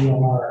sort of where we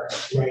are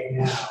right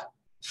now.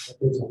 But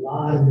there's a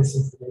lot of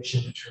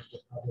misinformation in terms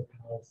of public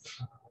health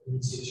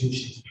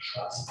institutions and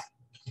trust.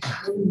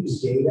 How do we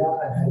use data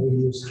and how do we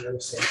use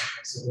nursing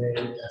as a way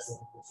to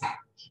misinformation?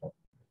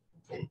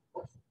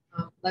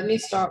 Let me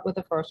start with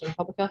the first one,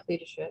 public health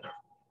leadership.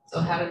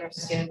 So how do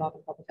nurses get involved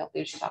in public health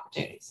leadership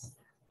opportunities?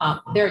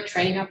 There are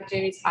training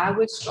opportunities. I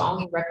would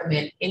strongly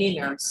recommend any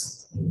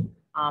nurse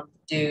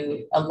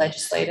do a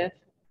legislative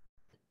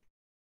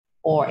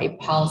or a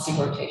policy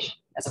rotation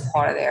as a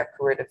part of their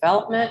career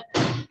development,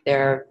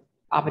 their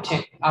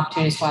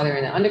opportunities while they're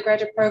in the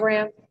undergraduate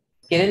program.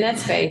 Get in that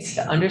space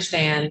to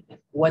understand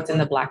what's in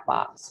the black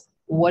box,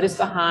 what is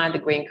behind the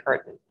green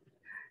curtain,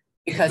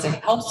 because it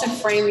helps to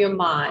frame your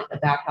mind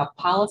about how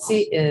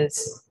policy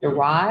is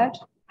derived,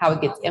 how it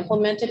gets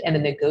implemented, and the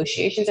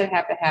negotiations that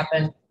have to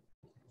happen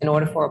in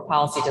order for a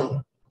policy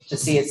to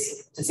see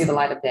the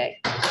light of day.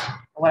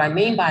 What I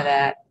mean by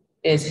that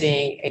is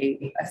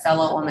being a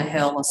fellow on the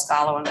Hill, a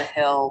scholar on the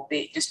Hill,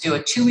 just do a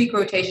 2-week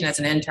rotation as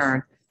an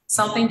intern,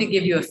 something to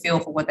give you a feel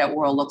for what that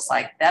world looks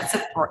like. That's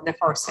the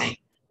first thing.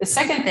 The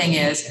second thing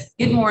is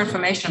get more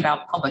information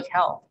about public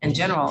health in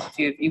general. If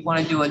you want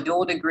to do a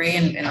dual degree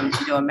and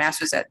do a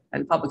master's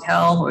in public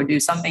health or do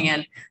something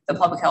in the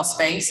public health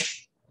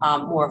space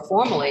more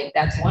formally,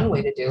 that's one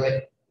way to do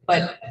it.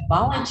 But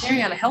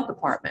volunteering on a health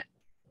department,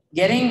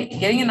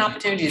 getting an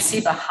opportunity to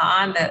see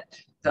behind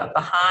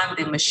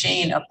the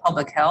machine of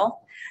public health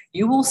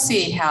you will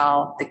see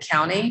how the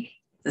county,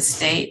 the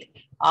state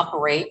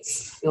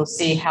operates. You'll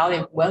see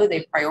how whether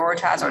they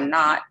prioritize or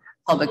not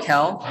public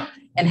health,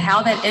 and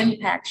how that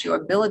impacts your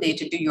ability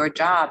to do your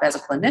job as a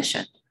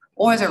clinician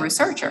or as a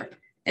researcher.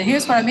 And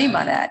here's what I mean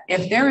by that.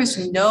 If there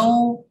is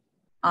no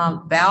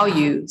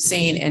value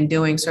seen in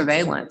doing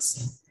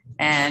surveillance,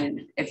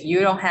 and if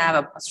you don't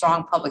have a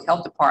strong public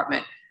health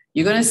department,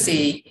 you're going to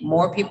see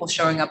more people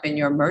showing up in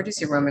your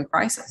emergency room in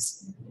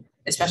crisis,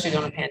 especially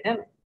during a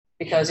pandemic,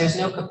 because there's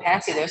no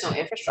capacity, there's no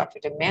infrastructure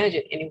to manage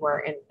it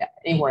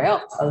anywhere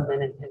else other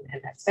than in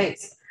that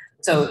space.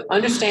 So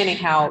understanding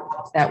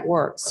how that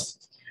works.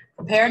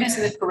 Preparedness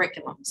in the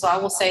curriculum. So I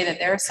will say that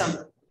there are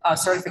some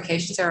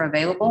certifications that are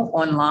available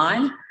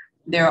online.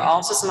 There are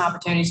also some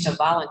opportunities to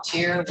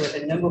volunteer with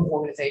a number of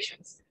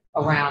organizations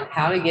around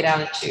how to get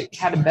out into,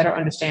 how to better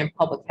understand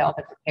public health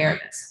and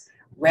preparedness.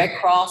 Red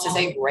Cross is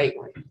a great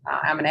one.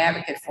 I'm an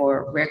advocate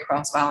for Red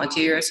Cross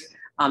volunteers.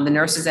 The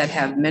nurses that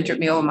have mentored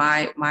me over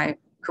my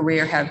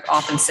career have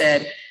often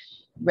said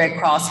Red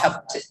Cross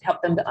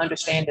help them to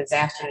understand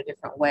disaster in a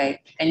different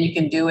way. And you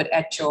can do it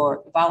at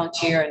your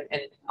volunteer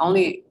and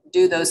only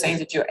do those things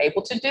that you're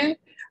able to do,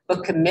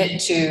 but commit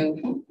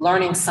to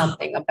learning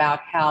something about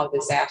how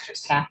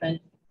disasters happen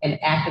and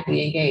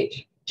actively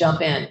engage.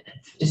 Jump in,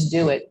 just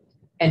do it,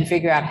 and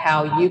figure out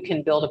how you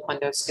can build upon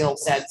those skill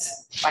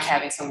sets by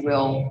having some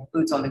real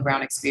boots on the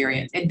ground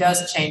experience. It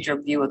does change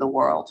your view of the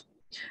world.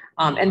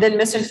 And then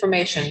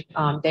misinformation,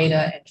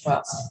 data, and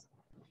trust.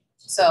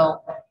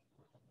 So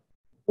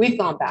we've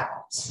gone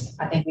backwards.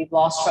 I think we've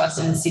lost trust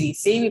in the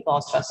CDC, we've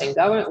lost trust in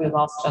government, we've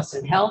lost trust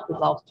in health, we've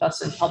lost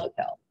trust in public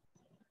health.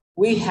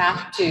 We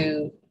have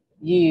to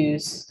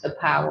use the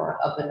power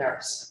of the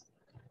nurse.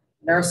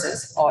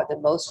 Nurses are the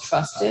most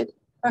trusted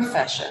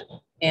profession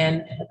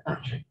in the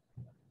country,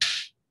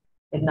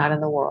 if not in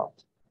the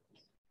world.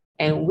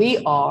 And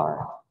we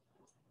are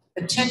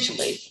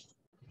potentially,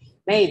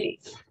 maybe,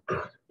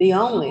 the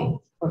only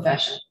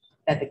profession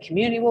that the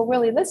community will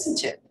really listen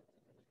to.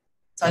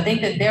 So I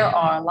think that there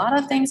are a lot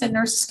of things that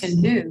nurses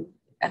can do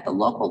at the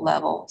local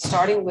level,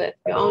 starting with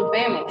your own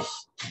family.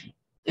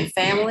 Your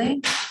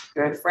family,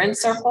 your friend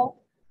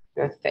circle,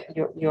 your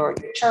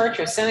church,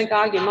 your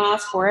synagogue, your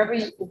mosque, wherever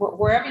you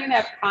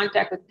have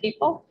contact with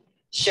people,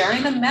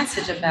 sharing the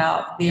message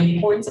about the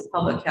importance of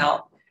public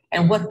health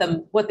and what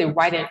the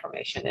right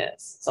information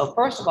is. So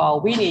first of all,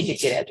 we need to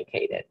get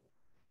educated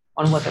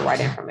on what the right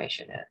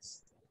information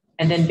is.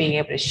 And then being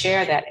able to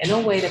share that in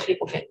a way that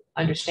people can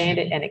understand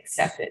it and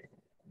accept it.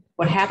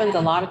 What happens a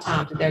lot of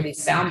times is there are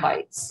these sound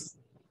bites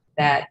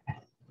that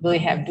really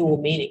have dual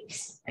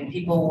meanings, and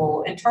people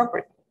will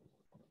interpret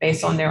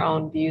based on their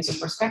own views and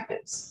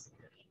perspectives.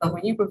 But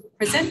when you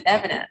present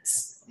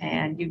evidence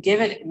and you give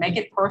it, make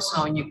it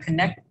personal, and you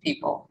connect with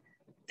people,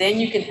 then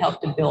you can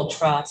help to build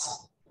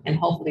trust and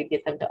hopefully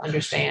get them to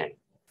understand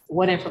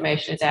what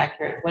information is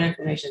accurate, what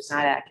information is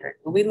not accurate.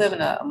 We live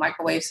in a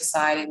microwave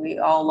society. We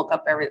all look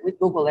up we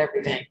Google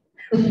everything.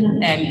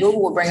 And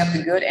Google will bring up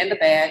the good and the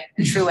bad,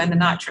 the true and the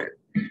not true.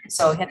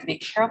 So you have to be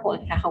careful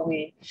in how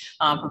we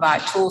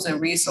provide tools and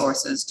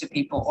resources to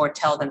people or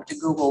tell them to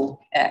Google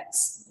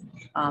X.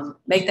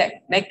 Make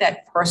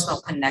that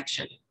personal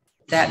connection.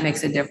 That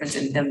makes a difference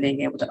in them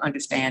being able to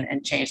understand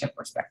and change their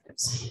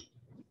perspectives.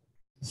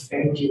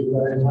 Thank you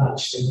very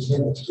much. Thank you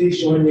very much.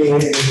 Please join me in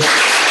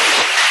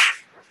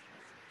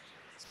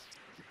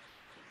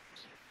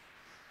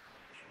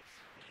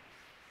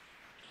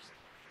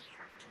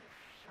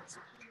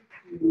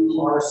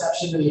our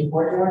reception in the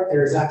courtyard.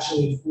 There's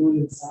actually food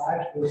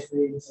inside. Feel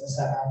free to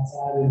step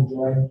outside and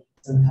enjoy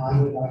some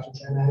time with Dr.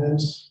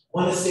 Trent-Adams.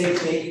 I want to say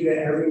thank you to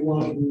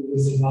everyone who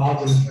was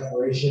involved in the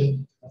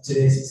preparation of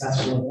today's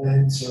successful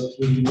event. So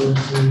to your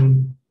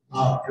team,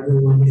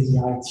 everyone in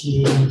the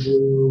IT,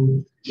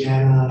 Drew,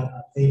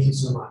 Jana, thank you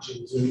so much.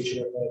 It was really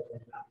terrific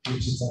and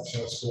huge success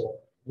for our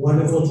school.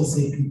 Wonderful to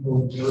see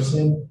people in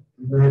person.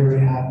 I'm very,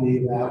 very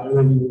happy that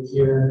when you were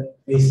here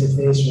face to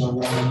face or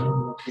online.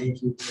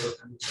 Thank you for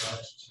coming to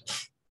us.